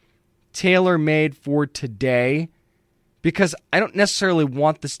is tailor-made for today, because I don't necessarily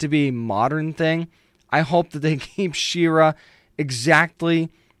want this to be a modern thing. I hope that they keep She-Ra exactly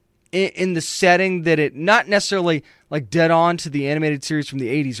in the setting that it, not necessarily like dead on to the animated series from the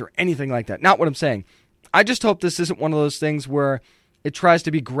 80s or anything like that. Not what I'm saying. I just hope this isn't one of those things where it tries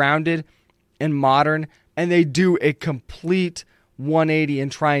to be grounded and modern and they do a complete 180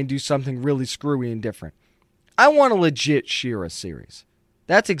 and try and do something really screwy and different. I want a legit She-Ra series.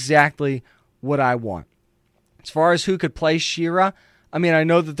 That's exactly what I want. As far as who could play She-Ra, I mean, I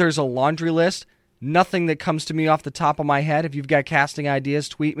know that there's a laundry list. Nothing that comes to me off the top of my head. If you've got casting ideas,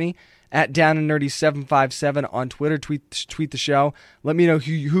 tweet me at DownandNerdy757 on Twitter. Tweet the show. Let me know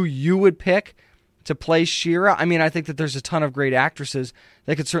who you would pick to play She-Ra. I mean, I think that there's a ton of great actresses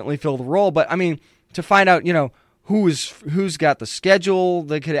that could certainly fill the role. But I mean, to find out, who's got the schedule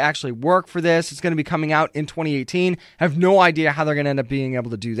that could actually work for this. It's going to be coming out in 2018. I have no idea how they're going to end up being able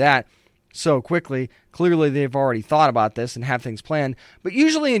to do that so quickly. Clearly, they've already thought about this and have things planned. But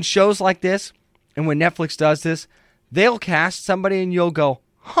usually in shows like this, and when Netflix does this, they'll cast somebody and you'll go,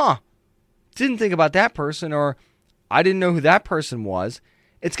 didn't think about that person, or I didn't know who that person was.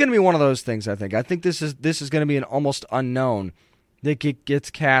 It's going to be one of those things, I think. I think this is going to be an almost unknown that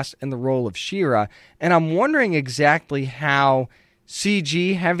gets cast in the role of She-Ra. And I'm wondering exactly how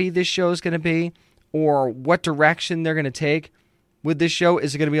CG heavy this show is going to be, or what direction they're going to take with this show.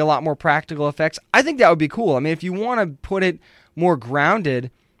 Is it going to be a lot more practical effects? I think that would be cool. I mean, if you want to put it more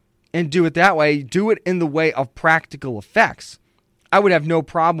grounded and do it that way, do it in the way of practical effects. I would have no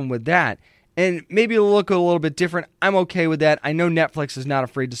problem with that. And maybe it'll look a little bit different. I'm okay with that. I know Netflix is not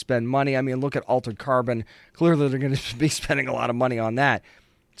afraid to spend money. I mean, look at Altered Carbon. Clearly, they're going to be spending a lot of money on that.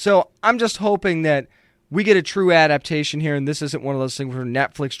 So I'm just hoping that we get a true adaptation here, and this isn't one of those things where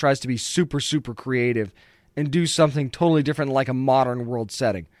Netflix tries to be super, super creative and do something totally different like a modern world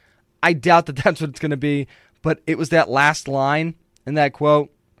setting. I doubt that that's what it's going to be, but it was that last line in that quote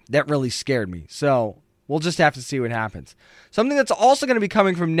that really scared me. So we'll just have to see what happens. Something that's also going to be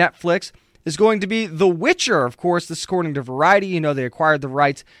coming from Netflix is going to be The Witcher. Of course, this is according to Variety. They acquired the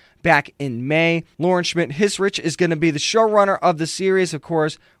rights back in May. Lauren Schmidt-Hisrich is going to be the showrunner of the series. Of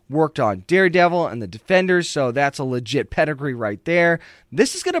course, worked on Daredevil and The Defenders, so that's a legit pedigree right there.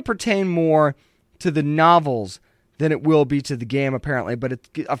 This is going to pertain more to the novels than it will be to the game, apparently, but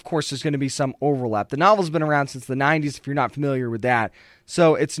of course there's going to be some overlap. The novel's been around since the 90s, if you're not familiar with that,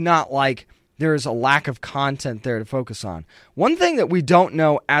 so it's not like there's a lack of content there to focus on. One thing that we don't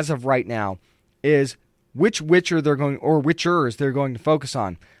know as of right now is which Witcher they're going, or Witchers they're going to focus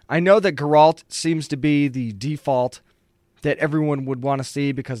on. I know that Geralt seems to be the default that everyone would want to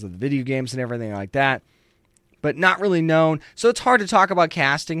see because of the video games and everything like that, but not really known. So it's hard to talk about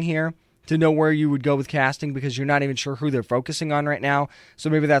casting here to know where you would go with casting because you're not even sure who they're focusing on right now. So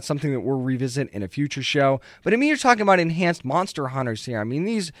maybe that's something that we'll revisit in a future show. But I mean, you're talking about enhanced monster hunters here. I mean,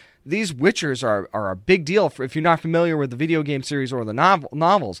 these Witchers are a big deal if you're not familiar with the video game series or the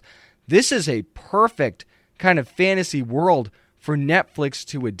novels. This is a perfect kind of fantasy world for Netflix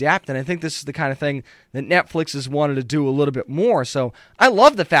to adapt, and I think this is the kind of thing that Netflix has wanted to do a little bit more. So I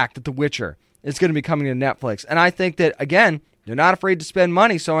love the fact that The Witcher is going to be coming to Netflix, and I think that, again, they're not afraid to spend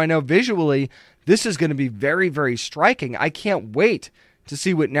money, so I know visually this is going to be very, very striking. I can't wait to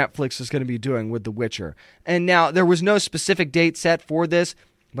see what Netflix is going to be doing with The Witcher. And now, there was no specific date set for this,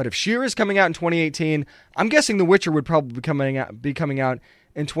 but if Sheer is coming out in 2018, I'm guessing The Witcher would probably be coming out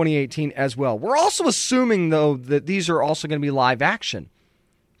in 2018 as well. We're also assuming, though, that these are also going to be live action,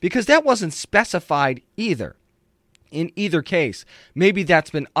 because that wasn't specified either. In either case, maybe that's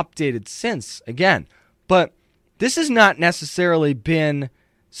been updated since, again. But this has not necessarily been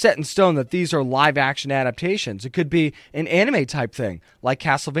set in stone that these are live action adaptations. It could be an anime type thing, like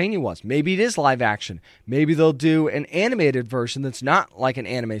Castlevania was. Maybe it is live action. Maybe they'll do an animated version that's not like an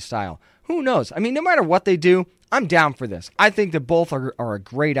anime style. Who knows? I mean, no matter what they do, I'm down for this. I think that both are a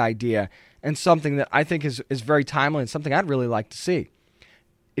great idea and something that I think is very timely and something I'd really like to see.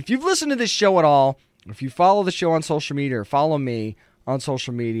 If you've listened to this show at all, if you follow the show on social media or follow me on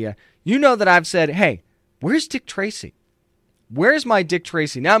social media, you know that I've said, hey, where's Dick Tracy? Where's my Dick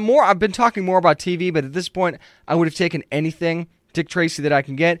Tracy? Now, I've been talking more about TV, but at this point, I would have taken anything Dick Tracy that I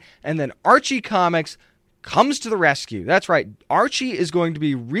can get. And then Archie Comics comes to the rescue. That's right. Archie is going to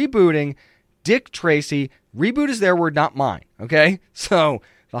be rebooting Dick Tracy. Reboot is their word, not mine. Okay? So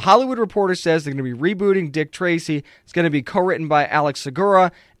the Hollywood Reporter says they're going to be rebooting Dick Tracy. It's going to be co-written by Alex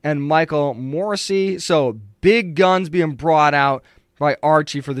Segura and Michael Morrissey. So big guns being brought out by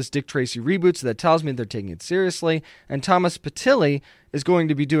Archie for this Dick Tracy reboot, so that tells me they're taking it seriously. And Thomas Patilli is going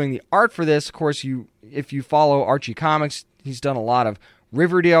to be doing the art for this. Of course, if you follow Archie Comics, he's done a lot of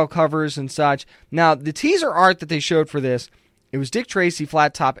Riverdale covers and such. Now, the teaser art that they showed for this, it was Dick Tracy,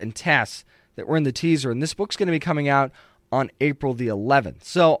 Flat Top, and Tess that were in the teaser, and this book's going to be coming out on April the 11th.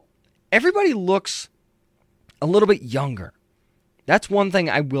 So everybody looks a little bit younger. That's one thing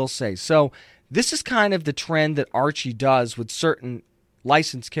I will say. So this is kind of the trend that Archie does with certain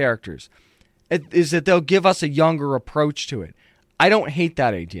licensed characters, is that they'll give us a younger approach to it. I don't hate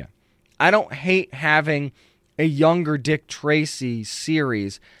that idea. I don't hate having a younger Dick Tracy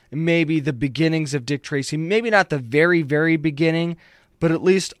series, maybe the beginnings of Dick Tracy, maybe not the very, very beginning, but at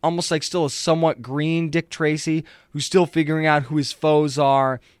least almost like still a somewhat green Dick Tracy who's still figuring out who his foes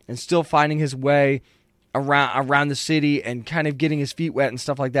are and still finding his way around the city and kind of getting his feet wet and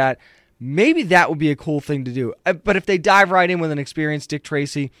stuff like that. Maybe that would be a cool thing to do. But if they dive right in with an experienced Dick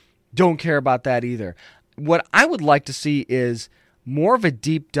Tracy, don't care about that either. What I would like to see is more of a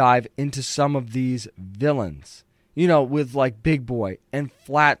deep dive into some of these villains. You know, with like Big Boy and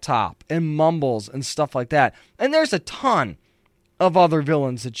Flat Top and Mumbles and stuff like that. And there's a ton of other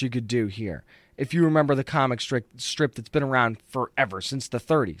villains that you could do here. If you remember the comic strip that's been around forever, since the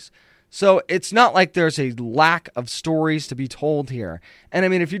 30s. So it's not like there's a lack of stories to be told here. And I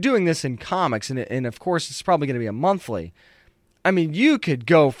mean, if you're doing this in comics, and of course it's probably going to be a monthly, I mean, you could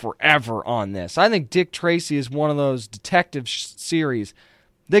go forever on this. I think Dick Tracy is one of those detective series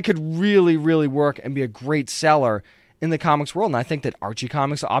that could really, really work and be a great seller in the comics world. And I think that Archie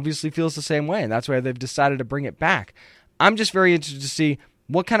Comics obviously feels the same way, and that's why they've decided to bring it back. I'm just very interested to see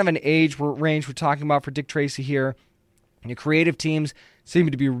what kind of an age range we're talking about for Dick Tracy here. The creative teams seem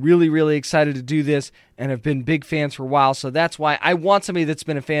to be really, really excited to do this and have been big fans for a while. So that's why I want somebody that's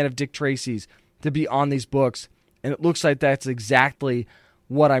been a fan of Dick Tracy's to be on these books. And it looks like that's exactly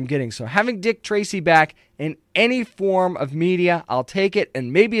what I'm getting. So having Dick Tracy back in any form of media, I'll take it.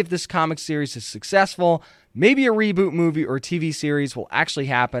 And maybe if this comic series is successful, maybe a reboot movie or TV series will actually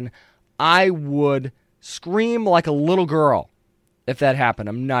happen. I would scream like a little girl if that happened.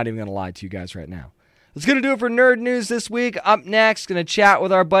 I'm not even going to lie to you guys right now. That's going to do it for Nerd News this week. Up next, going to chat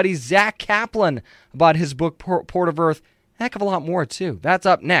with our buddy Zack Kaplan about his book, Port of Earth. Heck of a lot more, too. That's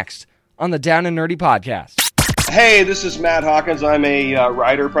up next on the Down and Nerdy podcast. Hey, this is Matt Hawkins. I'm a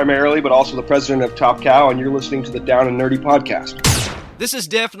writer primarily, but also the president of Top Cow, and you're listening to the Down and Nerdy podcast. This is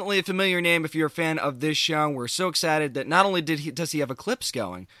definitely a familiar name if you're a fan of this show. We're so excited that not only does he have Eclipse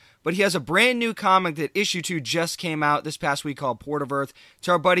going, but he has a brand new comic that issue 2 just came out this past week called Port of Earth. It's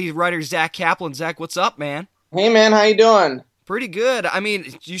our buddy writer Zack Kaplan. Zack, what's up, man? Hey, man, how you doing? Pretty good. I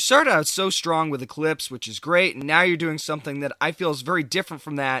mean, you started out so strong with Eclipse, which is great, and now you're doing something that I feel is very different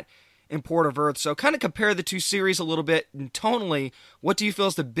from that in Port of Earth. So kind of compare the two series a little bit, and tonally, what do you feel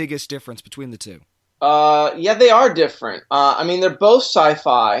is the biggest difference between the two? Yeah, they are different. I mean, they're both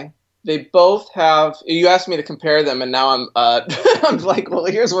sci-fi, they both have. You asked me to compare them, and now I'm I'm like, well,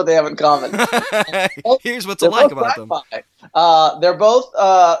 here's what they have in common. Here's what to like about sci-fi. They're both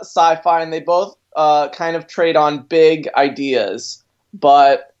sci-fi, and they both kind of trade on big ideas,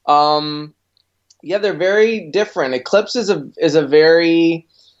 but yeah, they're very different. Eclipse is a very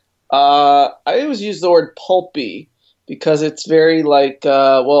I always use the word pulpy because it's very like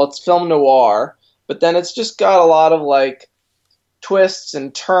it's film noir, but then it's just got a lot of like twists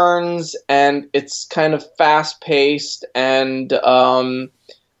and turns, and it's kind of fast paced, and Port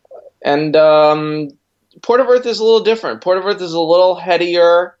of Earth is a little different. Port of Earth is a little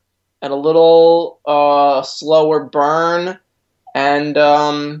headier and a little slower burn, and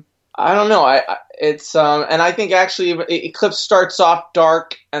I don't know. It's and I think actually Eclipse starts off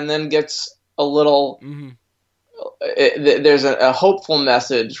dark and then gets a little. There's a hopeful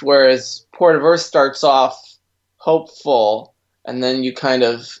message, whereas Port of Earth starts off hopeful, and then you kind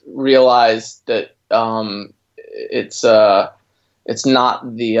of realize that it's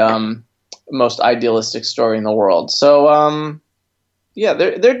not the most idealistic story in the world. So yeah,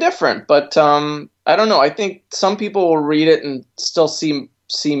 they're different, but I don't know. I think some people will read it and still see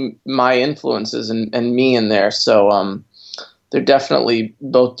my influences and me in there. So they're definitely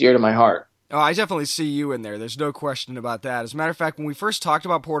both dear to my heart. Oh, I definitely see you in there. There's no question about that. As a matter of fact, when we first talked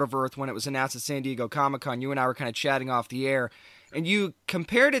about Port of Earth, when it was announced at San Diego Comic-Con, you and I were kind of chatting off the air, and you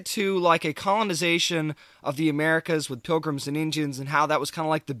compared it to like a colonization of the Americas with Pilgrims and Indians, and how that was kind of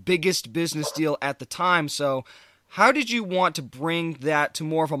like the biggest business deal at the time. So how did you want to bring that to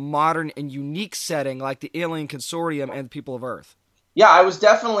more of a modern and unique setting like the Alien Consortium and the People of Earth? Yeah, I was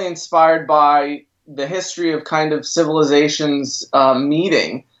definitely inspired by the history of kind of civilizations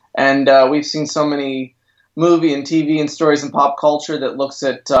meeting. And we've seen so many movie and TV and stories and pop culture that looks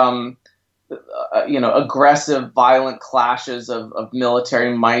at, aggressive, violent clashes of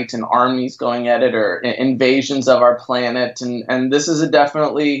military might and armies going at it, or invasions of our planet. And this is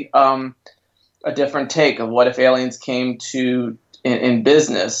definitely a different take of what if aliens came to in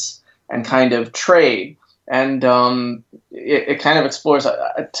business and kind of trade. And it kind of explores,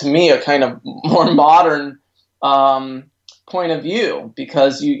 to me, a kind of more modern point of view,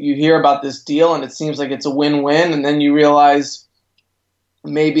 because you hear about this deal and it seems like it's a win-win, and then you realize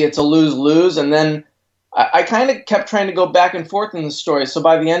maybe it's a lose-lose, and then I kind of kept trying to go back and forth in the story. So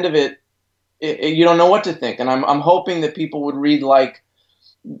by the end of it, you don't know what to think, and I'm hoping that people would read like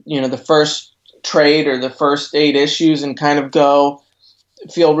the first trade or the first 8 issues and kind of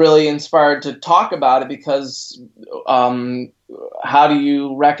feel really inspired to talk about it, because how do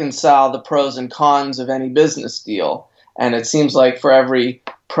you reconcile the pros and cons of any business deal? And it seems like for every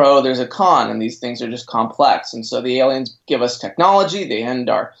pro, there's a con, and these things are just complex. And so the aliens give us technology. They end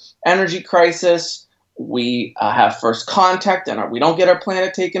our energy crisis. We have first contact, and we don't get our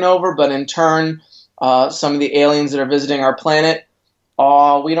planet taken over. But in turn, some of the aliens that are visiting our planet,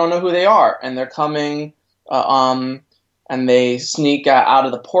 we don't know who they are. And they're coming, and they sneak out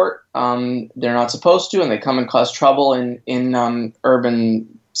of the port. They're not supposed to, and they come and cause trouble in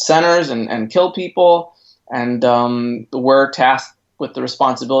urban centers and kill people. And we're tasked with the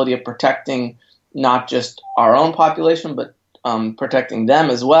responsibility of protecting not just our own population, but protecting them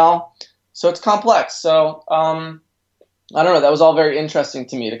as well. So it's complex. So I don't know. That was all very interesting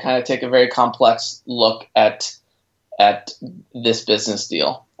to me, to kind of take a very complex look at this business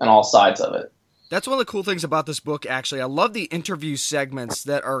deal and all sides of it. That's one of the cool things about this book, actually. I love the interview segments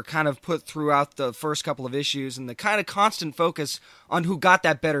that are kind of put throughout the first couple of issues, and the kind of constant focus on who got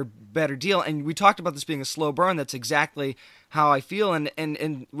that better deal. And we talked about this being a slow burn. That's exactly how I feel.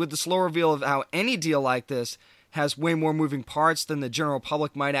 And with the slow reveal of how any deal like this has way more moving parts than the general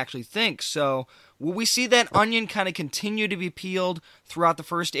public might actually think. So will we see that onion kind of continue to be peeled throughout the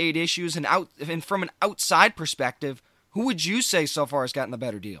first 8 issues? And from an outside perspective, who would you say so far has gotten the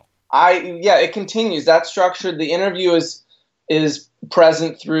better deal? It continues. That structure, the interview is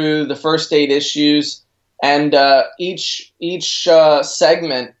present through the first 8 issues, and each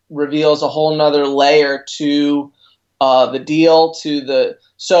segment reveals a whole nother layer to the deal.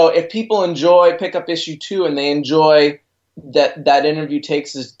 So if people pick up issue 2 and they enjoy that interview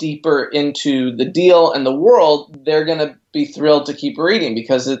takes us deeper into the deal and the world, they're going to be thrilled to keep reading,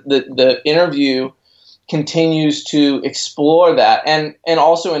 because the interview continues to explore that, and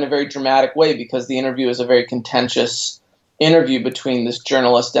also in a very dramatic way, because the interview is a very contentious interview between this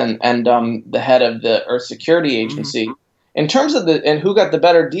journalist and the head of the Earth Security Agency. Mm-hmm. In terms of and who got the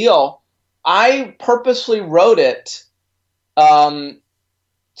better deal, I purposely wrote it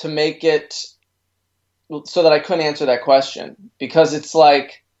to make it so that I couldn't answer that question, because it's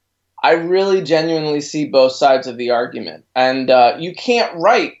like I really genuinely see both sides of the argument. And you can't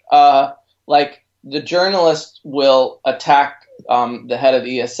write, like the journalist will attack the head of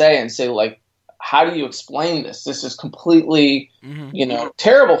the ESA and say, like, how do you explain this? This is completely,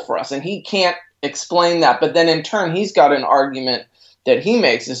 terrible for us. And he can't explain that. But then in turn, he's got an argument that he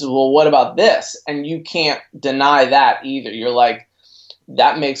makes. This is, well, what about this? And you can't deny that either. You're like,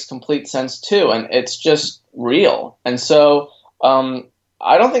 that makes complete sense too. And it's just real. And so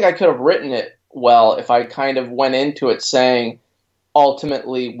I don't think I could have written it well if I kind of went into it saying,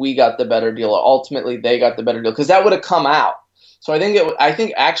 ultimately, we got the better deal, or ultimately, they got the better deal, because that would have come out. So I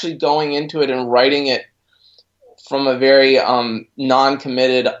think actually going into it and writing it from a very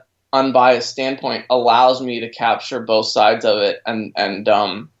non-committed, unbiased standpoint allows me to capture both sides of it, and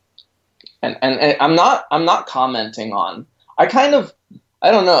I'm not commenting on. I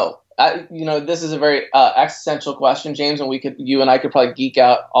don't know. This is a very existential question, James, and you and I could probably geek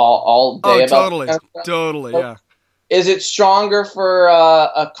out all day about it. Totally, yeah. Is it stronger for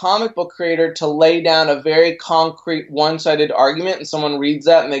a comic book creator to lay down a very concrete, one-sided argument, and someone reads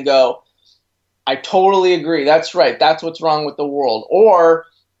that and they go, I totally agree, that's right, that's what's wrong with the world? Or,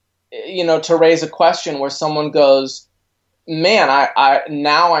 to raise a question where someone goes, man,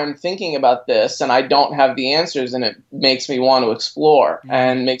 now I'm thinking about this and I don't have the answers, and it makes me want to explore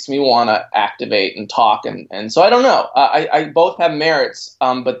and makes me want to activate and talk. And so I don't know. I both have merits,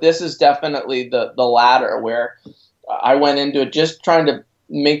 but this is definitely the latter, where I went into it just trying to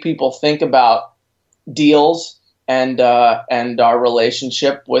make people think about deals and our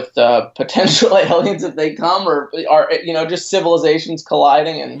relationship with potential aliens if they come, or just civilizations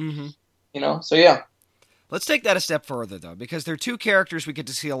colliding, and so yeah. Let's take that a step further, though, because there are two characters we get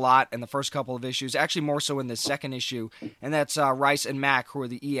to see a lot in the first couple of issues, actually more so in the second issue, and that's Rice and Mac, who are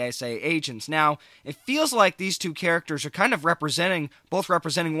the ESA agents. Now, it feels like these two characters are kind of both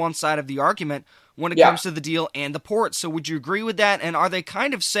representing one side of the argument when it comes to the deal and the port. So would you agree with that? And are they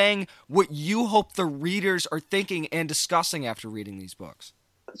kind of saying what you hope the readers are thinking and discussing after reading these books?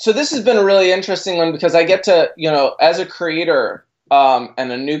 So this has been a really interesting one, because I get to, as a creator,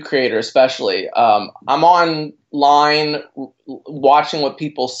 and a new creator especially, I'm online watching what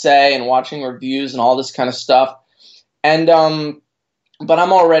people say and watching reviews and all this kind of stuff. And but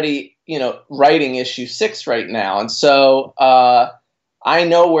I'm already, writing issue 6 right now. And so I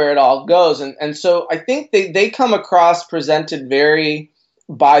know where it all goes. And so I think they come across presented very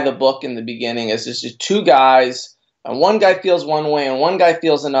by the book in the beginning as just two guys, and one guy feels one way and one guy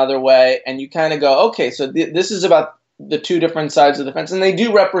feels another way. And you kind of go, okay, so this is about the two different sides of the fence, and they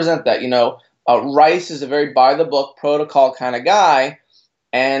do represent that. Rice is a very by-the-book protocol kind of guy,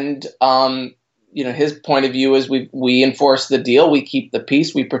 and his point of view is we enforce the deal, we keep the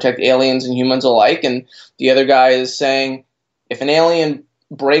peace, we protect aliens and humans alike. And the other guy is saying, if an alien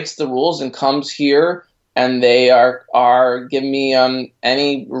breaks the rules and comes here and they are giving me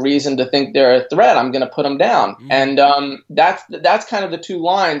any reason to think they're a threat, I'm going to put them down. And that's kind of the two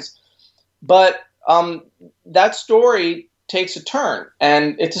lines, but that story takes a turn,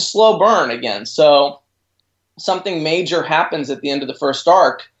 and it's a slow burn again. So something major happens at the end of the first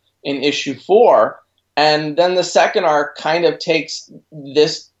arc in issue 4, and then the second arc kind of takes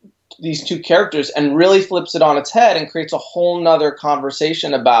these two characters and really flips it on its head and creates a whole nother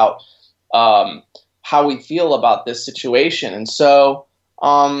conversation about how we feel about this situation. And so,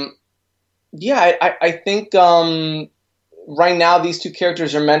 I think right now, these two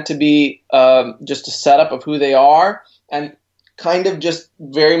characters are meant to be just a setup of who they are, and kind of just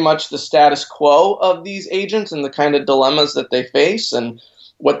very much the status quo of these agents and the kind of dilemmas that they face and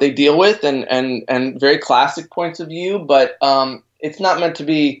what they deal with, and very classic points of view. But it's not meant to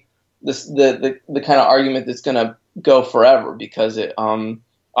be the kind of argument that's going to go forever, because it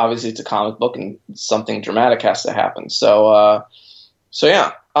obviously it's a comic book and something dramatic has to happen. So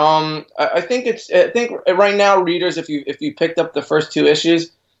yeah. I think right now, readers, if you picked up the first 2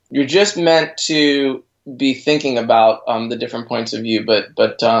 issues, you're just meant to be thinking about the different points of view, but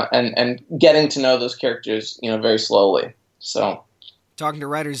and getting to know those characters, very slowly. So, talking to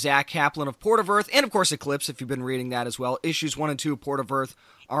writer Zack Kaplan of Port of Earth, and of course Eclipse, if you've been reading that as well. Issues 1 and 2 of Port of Earth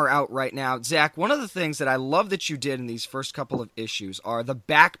are out right now. Zack, one of the things that I love that you did in these first couple of issues are the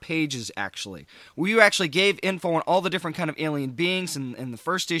back pages, actually, where you actually gave info on all the different kind of alien beings in the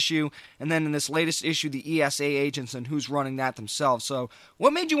first issue, and then in this latest issue, the ESA agents and who's running that themselves. So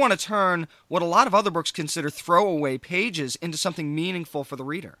what made you want to turn what a lot of other books consider throwaway pages into something meaningful for the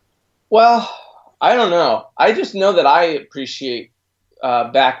reader? Well, I don't know. I just know that I appreciate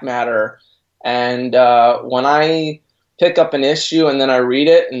back matter, and when I pick up an issue and then I read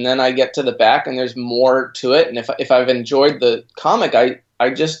it and then I get to the back and there's more to it, and if I've enjoyed the comic, I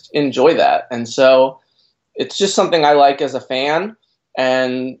just enjoy that. And so it's just something I like as a fan.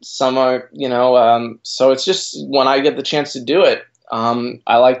 And some are, so it's just when I get the chance to do it,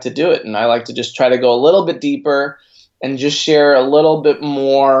 I like to do it. And I like to just try to go a little bit deeper and just share a little bit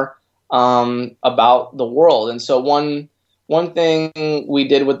more about the world. And so one thing we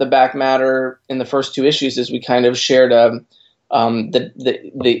did with the back matter in the first 2 issues is we kind of shared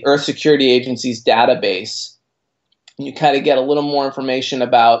the Earth Security Agency's database. You kind of get a little more information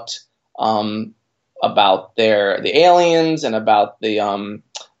about the aliens and about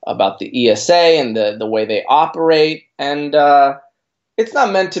the ESA and the way they operate. And it's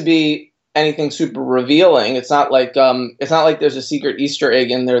not meant to be anything super revealing. It's not like there's a secret Easter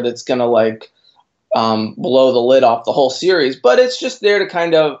egg in there that's gonna blow the lid off the whole series. But it's just there to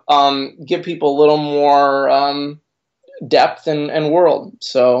kind of give people a little more depth and world.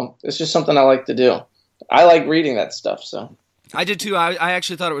 So it's just something I like to do. I like reading that stuff. So I did too. I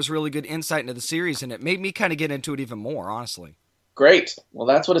actually thought it was really good insight into the series, and it made me kind of get into it even more, honestly. Great. Well,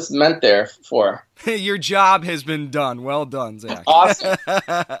 that's what it's meant there for. Your job has been done. Well done, Zach. Awesome.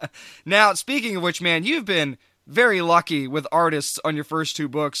 Now, speaking of which, man, you've been very lucky with artists on your first 2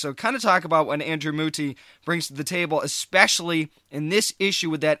 books, so kind of talk about what Andrew Muti brings to the table, especially in this issue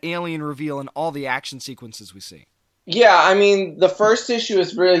with that alien reveal and all the action sequences we see. Yeah, I mean, the first issue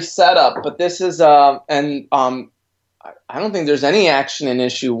is really set up, but this is, I don't think there's any action in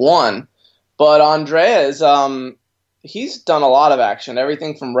issue 1, but Andrea's, he's done a lot of action,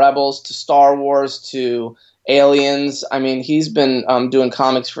 everything from Rebels to Star Wars to Aliens. I mean, he's been doing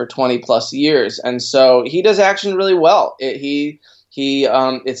comics for 20 plus years, and so he does action really well.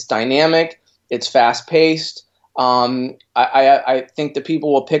 It's dynamic, it's fast paced. I think that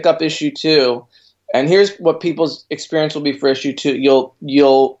people will pick up issue 2. And here's what people's experience will be for issue 2.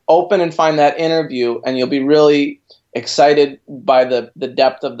 You'll open and find that interview, and you'll be really excited by the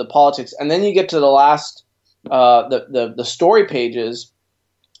depth of the politics. And then you get to the last, the story pages,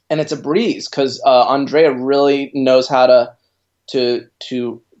 and it's a breeze because Andrea really knows how to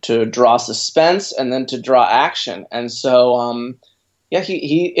draw suspense and then to draw action. And so,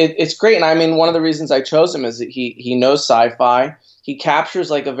 it's great. And I mean, one of the reasons I chose him is that he knows sci-fi. He captures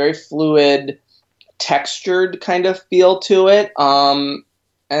like a very fluid, textured kind of feel to it. And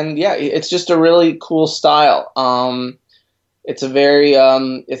yeah, it's just a really cool style. It's a very,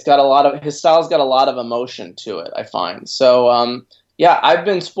 his style's got a lot of emotion to it, I find. So, yeah, I've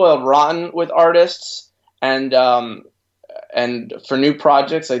been spoiled rotten with artists, and for new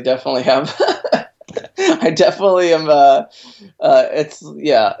projects, I definitely have. I definitely am.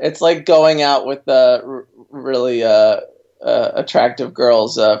 It's like going out with really attractive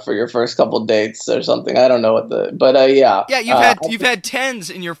girls for your first couple dates or something. I don't know yeah. Yeah, you've had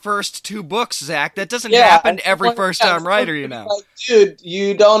 10s in your first 2 books, Zach. That doesn't happen to every first-time writer, you know. Like, dude,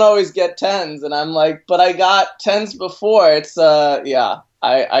 you don't always get 10s, and I'm like, but I got 10s before. It's I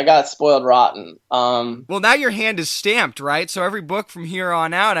got spoiled rotten. Well, now your hand is stamped, right? So every book from here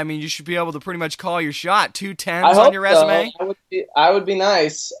on out, I mean, you should be able to pretty much call your shot. 2 10s on your resume. So. I would be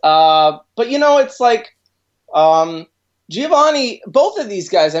nice. But it's like. Giovanni, both of these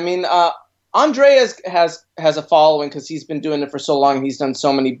guys, I mean, Andrea has a following because he's been doing it for so long and he's done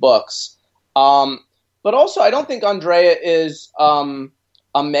so many books. But also, I don't think Andrea is a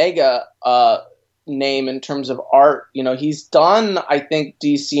mega name in terms of art. He's done, I think,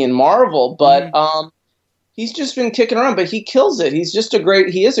 DC and Marvel, but he's just been kicking around, but he kills it. He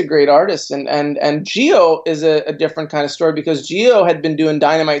is a great artist. And Gio is a different kind of story because Gio had been doing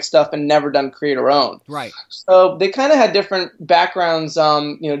Dynamite stuff and never done create her own. Right. So they kind of had different backgrounds.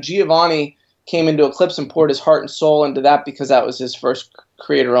 Giovanni came into Eclipse and poured his heart and soul into that because that was his first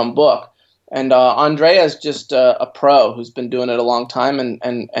create her own book. And Andrea is just a pro who's been doing it a long time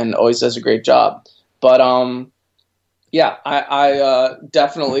and always does a great job. But yeah, I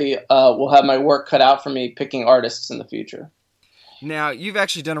definitely will have my work cut out for me picking artists in the future. Now, you've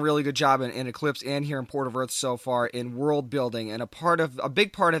actually done a really good job in Eclipse and here in Port of Earth so far in world building, and a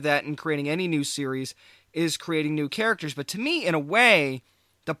big part of that in creating any new series is creating new characters. But to me, in a way,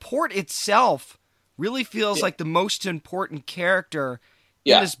 the port itself really feels like the most important character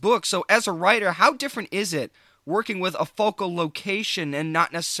in this book. So as a writer, how different is it working with a focal location and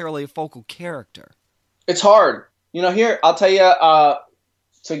not necessarily a focal character? It's hard. Here, I'll tell you,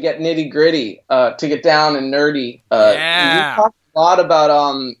 to get nitty gritty, to get down and nerdy, we talked a lot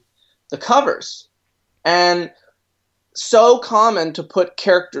about the covers. And so common to put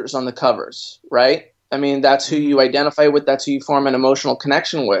characters on the covers, right? I mean, that's who you identify with, that's who you form an emotional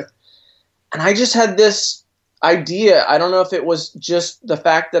connection with. And I just had this idea. I don't know if it was just the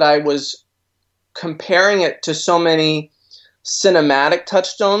fact that I was comparing it to so many cinematic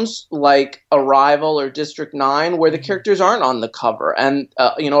touchstones like Arrival or District 9 where the characters aren't on the cover. And,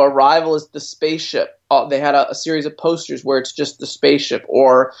 Arrival is the spaceship. They had a series of posters where it's just the spaceship,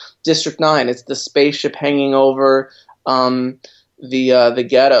 or District 9, it's the spaceship hanging over the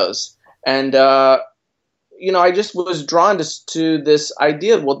ghettos. And, I just was drawn to this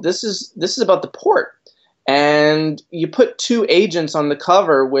idea of, well, this is about the port. And you put two agents on the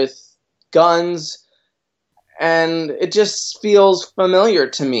cover with guns, and it just feels familiar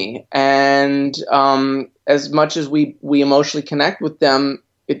to me. And as much as we emotionally connect with them,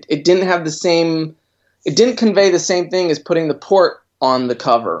 it didn't have the same. It didn't convey the same thing as putting the port on the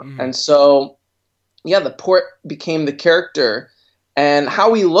cover. Mm. And so, the port became the character, and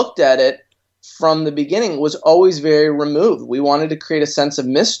how we looked at it from the beginning was always very removed. We wanted to create a sense of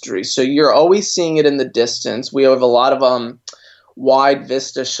mystery. So you're always seeing it in the distance. We have a lot of wide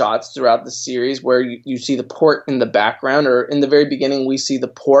vista shots throughout the series where you see the port in the background, or in the very beginning we see the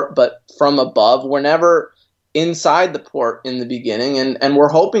port but from above. We're never inside the port in the beginning, and we're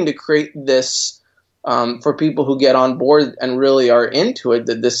hoping to create this for people who get on board and really are into it,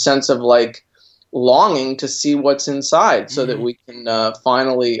 this sense of like longing to see what's inside, so that we can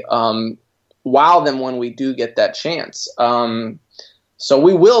finally wow them when we do get that chance. So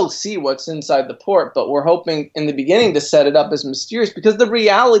we will see what's inside the port, but we're hoping in the beginning to set it up as mysterious, because the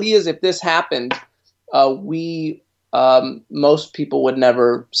reality is if this happened, most people would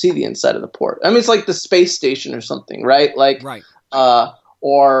never see the inside of the port. I mean, it's like the space station or something, right? Like, right. I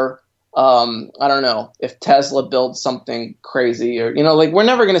don't know, if Tesla builds something crazy, or, we're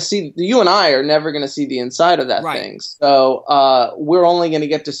never going to see, you and I are never going to see the inside of that thing. So we're only going to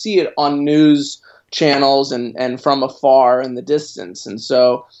get to see it on news channels and from afar in the distance. And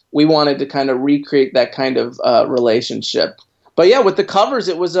so we wanted to kind of recreate that kind of relationship. But yeah, with the covers,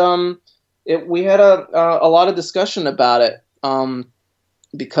 it was we had a lot of discussion about it.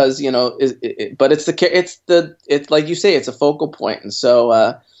 Because but it's like you say, it's a focal point, and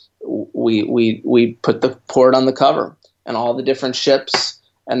so we put the port on the cover and all the different ships,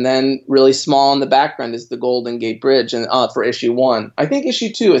 and then really small in the background is the Golden Gate Bridge, and for issue 1. I think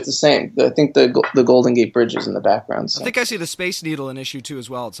issue 2 it's the same. I think the Golden Gate Bridge is in the background. So. I think I see the Space Needle in issue 2 as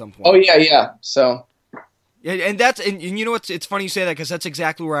well at some point. Oh yeah. So. Yeah, and you know what? It's funny you say that, because that's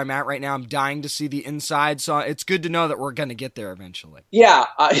exactly where I'm at right now. I'm dying to see the inside, so it's good to know that we're going to get there eventually. Yeah,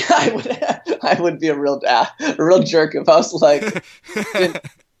 I would be a real jerk if I was like,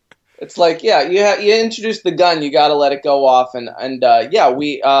 it's like, yeah, you introduce the gun, you got to let it go off, and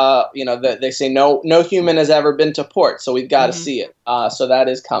we they say no human has ever been to port, so we've got to see it. So that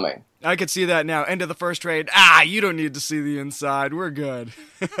is coming. I could see that now. End of the first trade. You don't need to see the inside. We're good.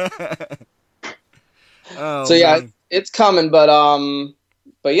 Oh, so yeah, it's coming, but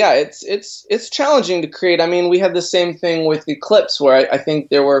yeah, it's challenging to create. I mean, we had the same thing with Eclipse, where I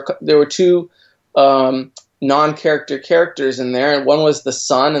think there were two non-character characters in there, and one was the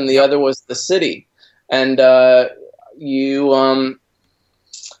sun, and the other was the city. And I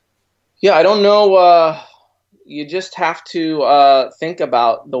don't know. You just have to think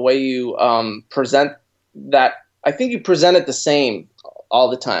about the way you present that. I think you present it the same all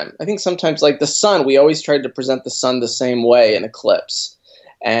the time. I think sometimes, like the sun, we always tried to present the sun the same way in Eclipse,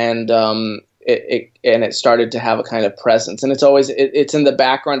 and it started to have a kind of presence, and it's in the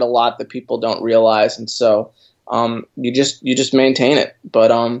background a lot that people don't realize, and so you just maintain it,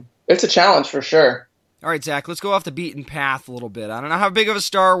 but it's a challenge for sure. All right, Zach, let's go off the beaten path a little bit. I don't know how big of a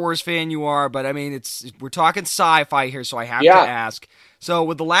Star Wars fan you are, but I mean, we're talking sci-fi here, so I have to ask. So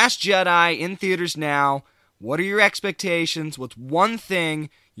with The Last Jedi in theaters now, what are your expectations? What's one thing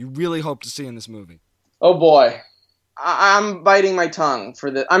you really hope to see in this movie? Oh boy, I'm biting my tongue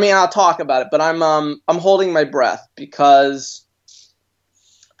for this. I mean, I'll talk about it, but I'm holding my breath, because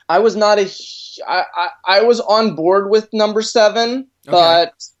I was not I was on board with number 7,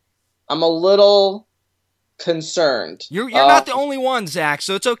 but I'm a little concerned. You're not the only one, Zach,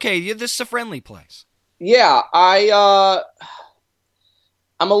 so it's okay. This is a friendly place. Yeah, I'm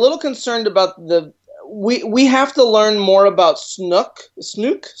a little concerned about we have to learn more about Snook.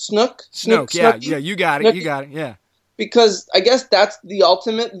 Yeah, you got it. Yeah. Because I guess that's the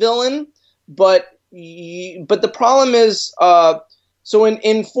ultimate villain, but the problem is, so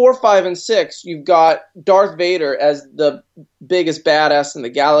in 4, 5, and 6, you've got Darth Vader as the biggest badass in the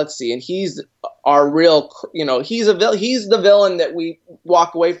galaxy, and he's our real, he's the villain that we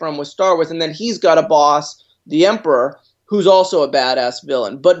walk away from with Star Wars, and then he's got a boss, the Emperor, who's also a badass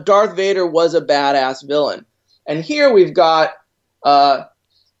villain. But Darth Vader was a badass villain. And here we've got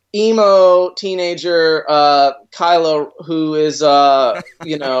emo teenager Kylo who is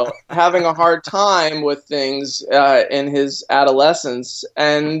having a hard time with things in his adolescence,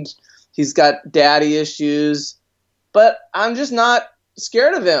 and he's got daddy issues, but I'm just not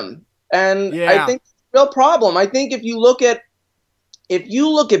scared of him. And I think it's a real problem. I think if you look at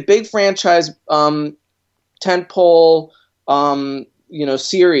big franchise tentpole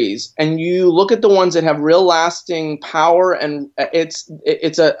series, and you look at the ones that have real lasting power, and it's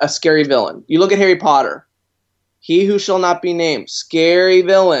a scary villain. You look at Harry Potter, He Who Shall Not Be Named, scary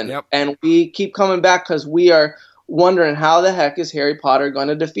villain. Yep. And we keep coming back because we are wondering how the heck is Harry Potter going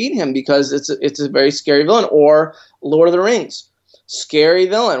to defeat him, because it's a very scary villain. Or Lord of the Rings, scary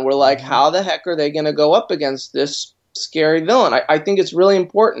villain. We're like, how the heck are they going to go up against this scary villain? I think it's really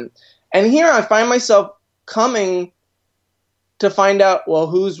important. And here I find myself coming to find out, well,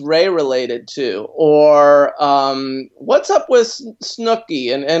 who's Rey related to? Or what's up with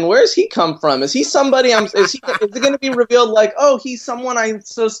Snooki? And where's he come from? Is he somebody is it going to be revealed like, oh, he's someone I'm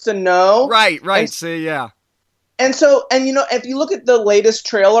supposed to know? Right. And, See, yeah. And so, if you look at the latest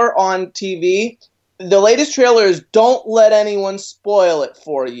trailer on TV, the latest trailer is don't let anyone spoil it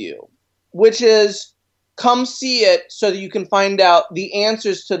for you, which is come see it so that you can find out the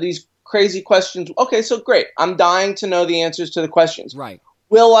answers to these crazy questions. Okay, so great. I'm dying to know the answers to the questions. Right.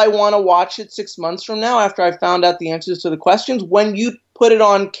 Will I want to watch it 6 months from now after I found out the answers to the questions? When you put it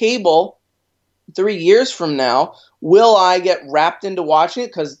on cable 3 years from now, will I get wrapped into watching it?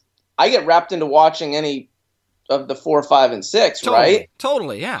 Because I get wrapped into watching any of the 4, 5, and 6, right?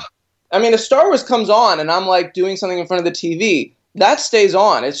 Totally, yeah. I mean, if Star Wars comes on and I'm like doing something in front of the TV, that stays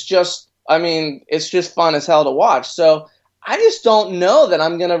on. It's just fun as hell to watch. So I just don't know that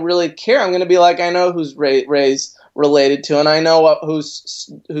I'm going to really care. I'm going to be like, I know who's Rey's related to, and I know who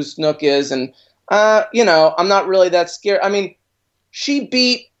Snook is, and I'm not really that scared. I mean, she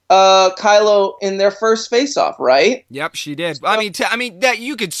beat Kylo in their first face-off, right? Yep, she did. I mean, that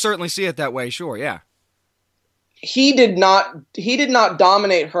you could certainly see it that way. Sure, yeah. He did not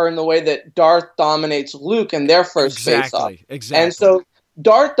dominate her in the way that Darth dominates Luke in their first face-off. Exactly. And so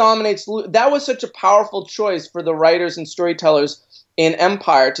Darth dominates Luke. That was such a powerful choice for the writers and storytellers in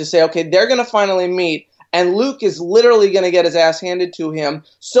Empire to say, okay, they're going to finally meet, and Luke is literally going to get his ass handed to him,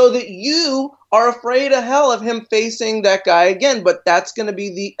 so that you are afraid of hell of him facing that guy again. But that's going to be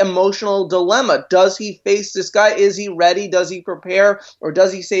the emotional dilemma. Does he face this guy? Is he ready? Does he prepare? Or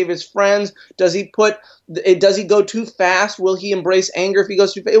does he save his friends? Does he go too fast? Will he embrace anger if he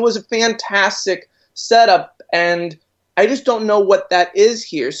goes too fast? It was a fantastic setup, and I just don't know what that is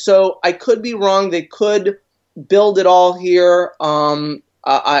here. So I could be wrong. They could build it all here.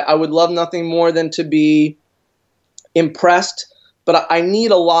 I would love nothing more than to be impressed, but I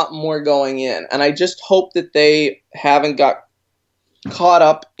need a lot more going in. And I just hope that they haven't got caught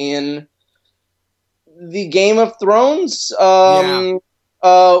up in the Game of Thrones. It's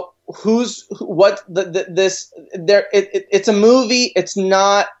a movie. It's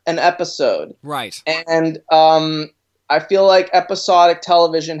not an episode. Right. And I feel like episodic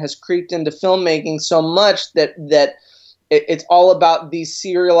television has creeped into filmmaking so much that it's all about these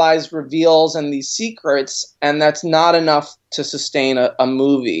serialized reveals and these secrets, and that's not enough to sustain a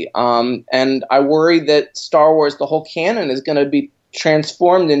movie. And I worry that Star Wars, the whole canon, is going to be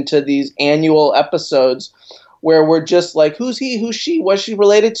transformed into these annual episodes where we're just like, who's he, who's she, what's she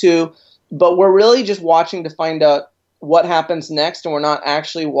related to? But we're really just watching to find out what happens next, and we're not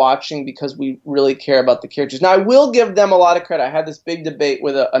actually watching because we really care about the characters. Now, I will give them a lot of credit. I had this big debate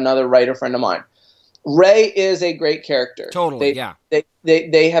with another writer friend of mine. Rey is a great character. Totally, yeah.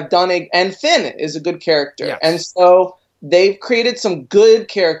 They have done and Finn is a good character. Yes. And so they've created some good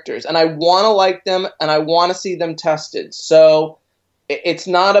characters, and I want to like them, and I want to see them tested. So it's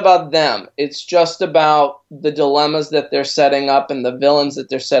not about them. It's just about the dilemmas that they're setting up and the villains that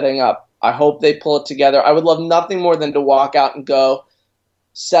they're setting up. I hope they pull it together. I would love nothing more than to walk out and go,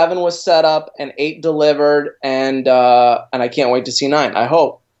 7 was set up and 8 delivered, and I can't wait to see 9. I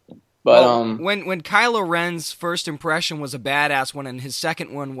hope. But when Kylo Ren's first impression was a badass one and his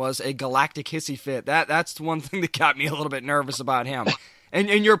second one was a galactic hissy fit, that's the one thing that got me a little bit nervous about him. And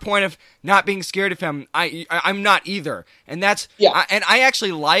your point of not being scared of him, I'm not either. And that's and I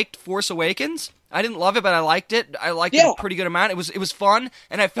actually liked Force Awakens. I didn't love it, but I liked it. I liked it a pretty good amount. It was fun,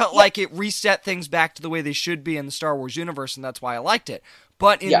 and I felt like it reset things back to the way they should be in the Star Wars universe, and that's why I liked it.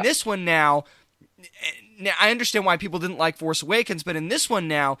 But in this one now, I understand why people didn't like Force Awakens, but in this one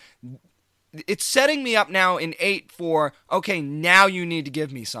now, it's setting me up now in 8 for, okay, now you need to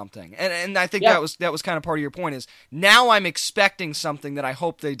give me something. And I think that was kind of part of your point is, now I'm expecting something that I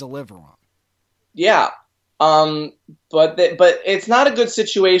hope they deliver on. Yeah. But it's not a good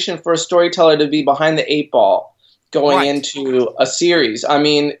situation for a storyteller to be behind the eight ball going into a series. I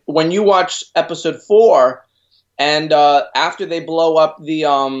mean, when you watch episode 4, and after they blow up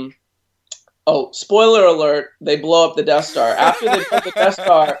the spoiler alert, they blow up the Death Star. After they blow up the Death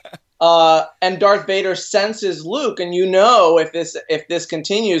Star, and Darth Vader senses Luke, and if this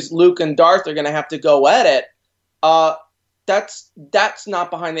continues, Luke and Darth are going to have to go at it. That's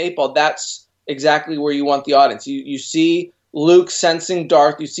not behind the eight ball. That's exactly where you want the audience. You see Luke sensing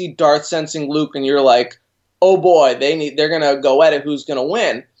Darth, you see Darth sensing Luke, and you're like, oh boy, they're going to go at it. Who's going to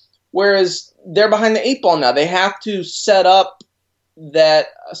win? Whereas they're behind the eight ball now. They have to set up that.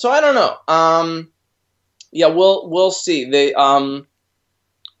 So I don't know. We'll see.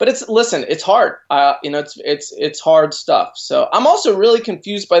 But it's hard. It's hard stuff. So I'm also really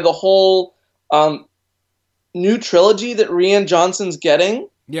confused by the whole new trilogy that Rian Johnson's getting.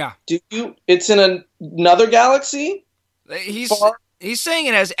 Yeah. It's in another galaxy? He's saying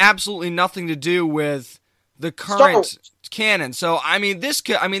it has absolutely nothing to do with the current canon. So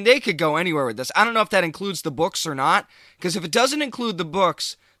they could go anywhere with this. I don't know if that includes the books or not, because if it doesn't include the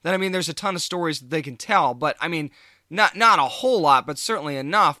books, then there's a ton of stories that they can tell. But not a whole lot, but certainly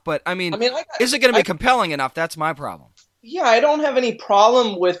enough. But is it going to be compelling enough? That's my problem. Yeah, I don't have any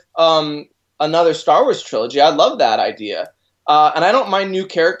problem with another Star Wars trilogy. I love that idea. And I don't mind new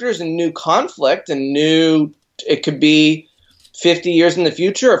characters and new conflict and it could be 50 years in the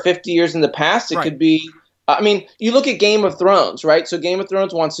future or 50 years in the past. It could be, you look at Game of Thrones, right? So Game of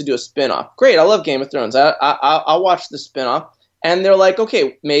Thrones wants to do a spinoff. Great. I love Game of Thrones. I'll watch the spinoff. And they're like,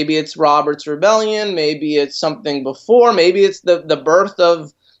 okay, maybe it's Robert's Rebellion. Maybe it's something before. Maybe it's the birth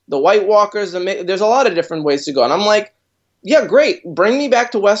of the White Walkers. There's a lot of different ways to go. And I'm like, yeah, great. Bring me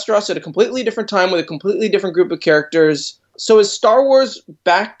back to Westeros at a completely different time with a completely different group of characters. So is Star Wars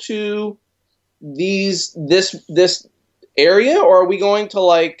back to this area, or are we going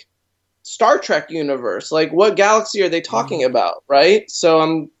to Star Trek universe? What galaxy are they talking about, right? So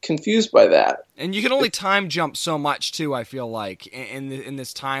I'm confused by that. And you can only time jump so much too, I feel like, in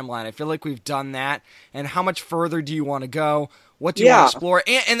this timeline. I feel like we've done that. And how much further do you want to go? What do you want to explore?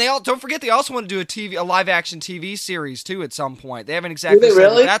 And don't forget, they also want to do a live action TV series too at some point. They haven't exactly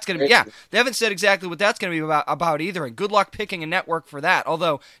said what that's going to be. Yeah, they haven't said exactly what that's going to be about either. And good luck picking a network for that.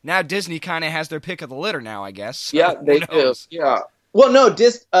 Although now Disney kind of has their pick of the litter now, I guess. So yeah, they do. Yeah. Well, no,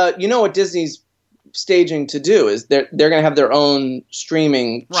 you know what Disney's staging to do is they're going to have their own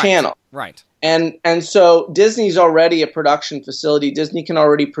streaming channel. Right. And so Disney's already a production facility. Disney can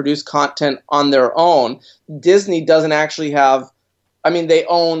already produce content on their own. Disney doesn't actually have, they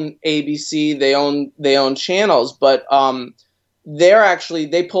own ABC, they own channels, but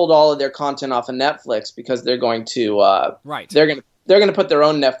they pulled all of their content off of Netflix because they're going to they're going to put their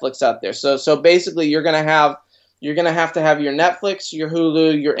own Netflix out there. So basically you're going to have your Netflix, your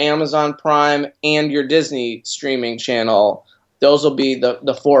Hulu, your Amazon Prime, and your Disney streaming channel. Those will be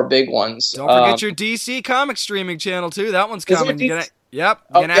the 4 big ones. Don't forget your DC Comics streaming channel, too. That one's coming. You're going to have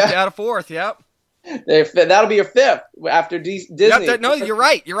to add a 4th, yep. That'll be your 5th after Disney. Yep, no, you're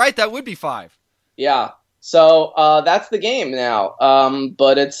right. You're right. That would be 5. Yeah. So that's the game now.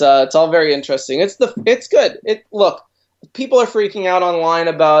 But it's all very interesting. It's good. Look, people are freaking out online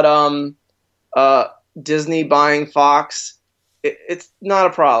about Disney buying Fox. It's not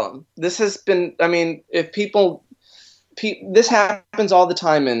a problem. This has been. If people this happens all the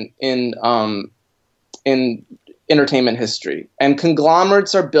time in entertainment history, and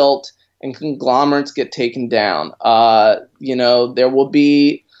conglomerates are built and conglomerates get taken down. There will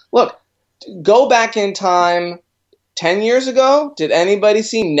be, go back in time 10 years ago. Did anybody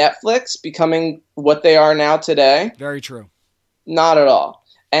see Netflix becoming what they are now today? Very true. Not at all.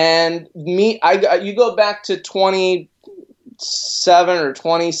 And you go back to 27 or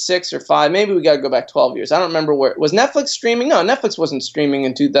 26 or 5. Maybe we got to go back 12 years. I don't remember where. Was Netflix streaming? No, Netflix wasn't streaming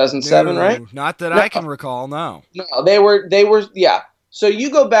in 2007, right? Not that I can recall, no. No, they were, yeah. So you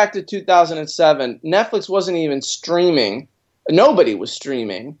go back to 2007, Netflix wasn't even streaming. Nobody was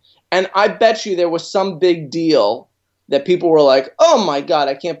streaming. And I bet you there was some big deal that people were like, oh my God,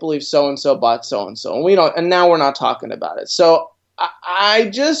 I can't believe so-and-so bought so-and-so. And now we're not talking about it. So I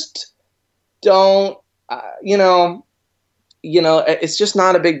just don't, it's just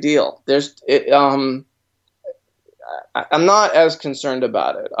not a big deal. I'm not as concerned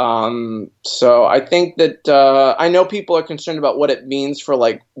about it. So I think that I know people are concerned about what it means for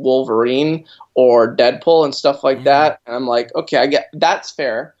Wolverine or Deadpool and stuff like that. And I'm like, okay, I get that's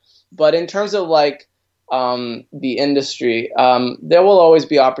fair. But in terms of the industry, there will always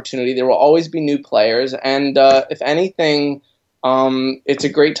be opportunity. There will always be new players. And if anything, it's a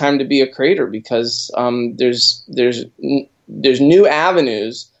great time to be a creator because there's new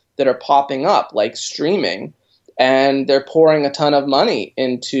avenues that are popping up, like streaming, and they're pouring a ton of money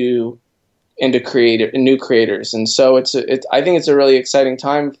into new creators, and so I think it's a really exciting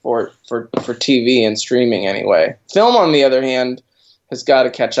time for TV and streaming anyway. Film, on the other hand, has got to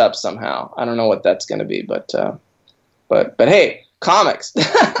catch up somehow. I don't know what that's going to be, but hey, comics.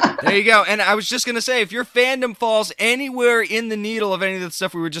 There you go. And I was just going to say, if your fandom falls anywhere in the needle of any of the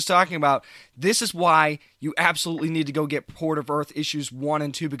stuff we were just talking about, this is why you absolutely need to go get Port of Earth issues 1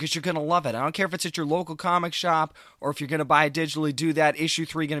 and 2, because you're going to love it. I don't care if it's at your local comic shop or if you're going to buy it digitally, do that. Issue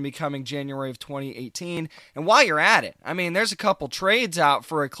 3 going to be coming January of 2018. And while you're at it, I mean, there's a couple trades out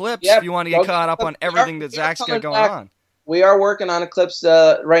for Eclipse if you want to get caught up on everything that Zack's got going on. We are working on Eclipse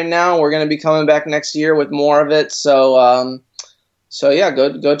right now. We're going to be coming back next year with more of it. So yeah,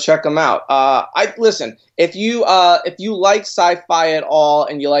 go check them out. Listen, if you like sci-fi at all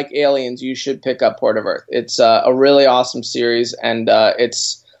and you like aliens, you should pick up Port of Earth. It's a really awesome series, and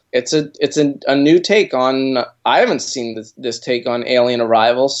it's a new take on. I haven't seen this take on alien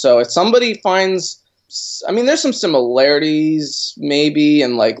arrival. So if somebody finds, I mean, there's some similarities maybe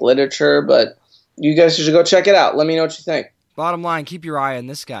in like literature, but you guys should go check it out. Let me know what you think. Bottom line, keep your eye on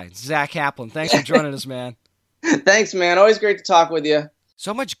this guy, Zack Kaplan. Thanks for joining us, man. Thanks, man. Always great to talk with you.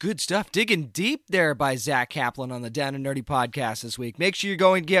 So much good stuff digging deep there by Zack Kaplan on the Down and Nerdy podcast this week. Make sure you're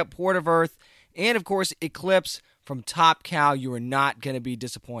going to get Port of Earth and, of course, Eclipse from Top Cow. You are not going to be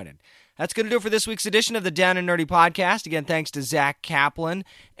disappointed. That's going to do it for this week's edition of the Down and Nerdy podcast. Again, thanks to Zack Kaplan.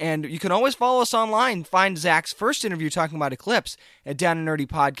 And you can always follow us online. Find Zack's first interview talking about Eclipse at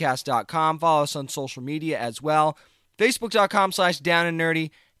downandnerdypodcast.com. Follow us on social media as well. Facebook.com/downandnerdy,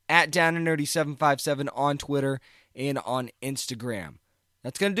 at downandnerdy757 on Twitter and on Instagram.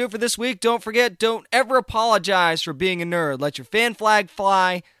 That's going to do it for this week. Don't forget, don't ever apologize for being a nerd. Let your fan flag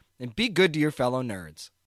fly and be good to your fellow nerds.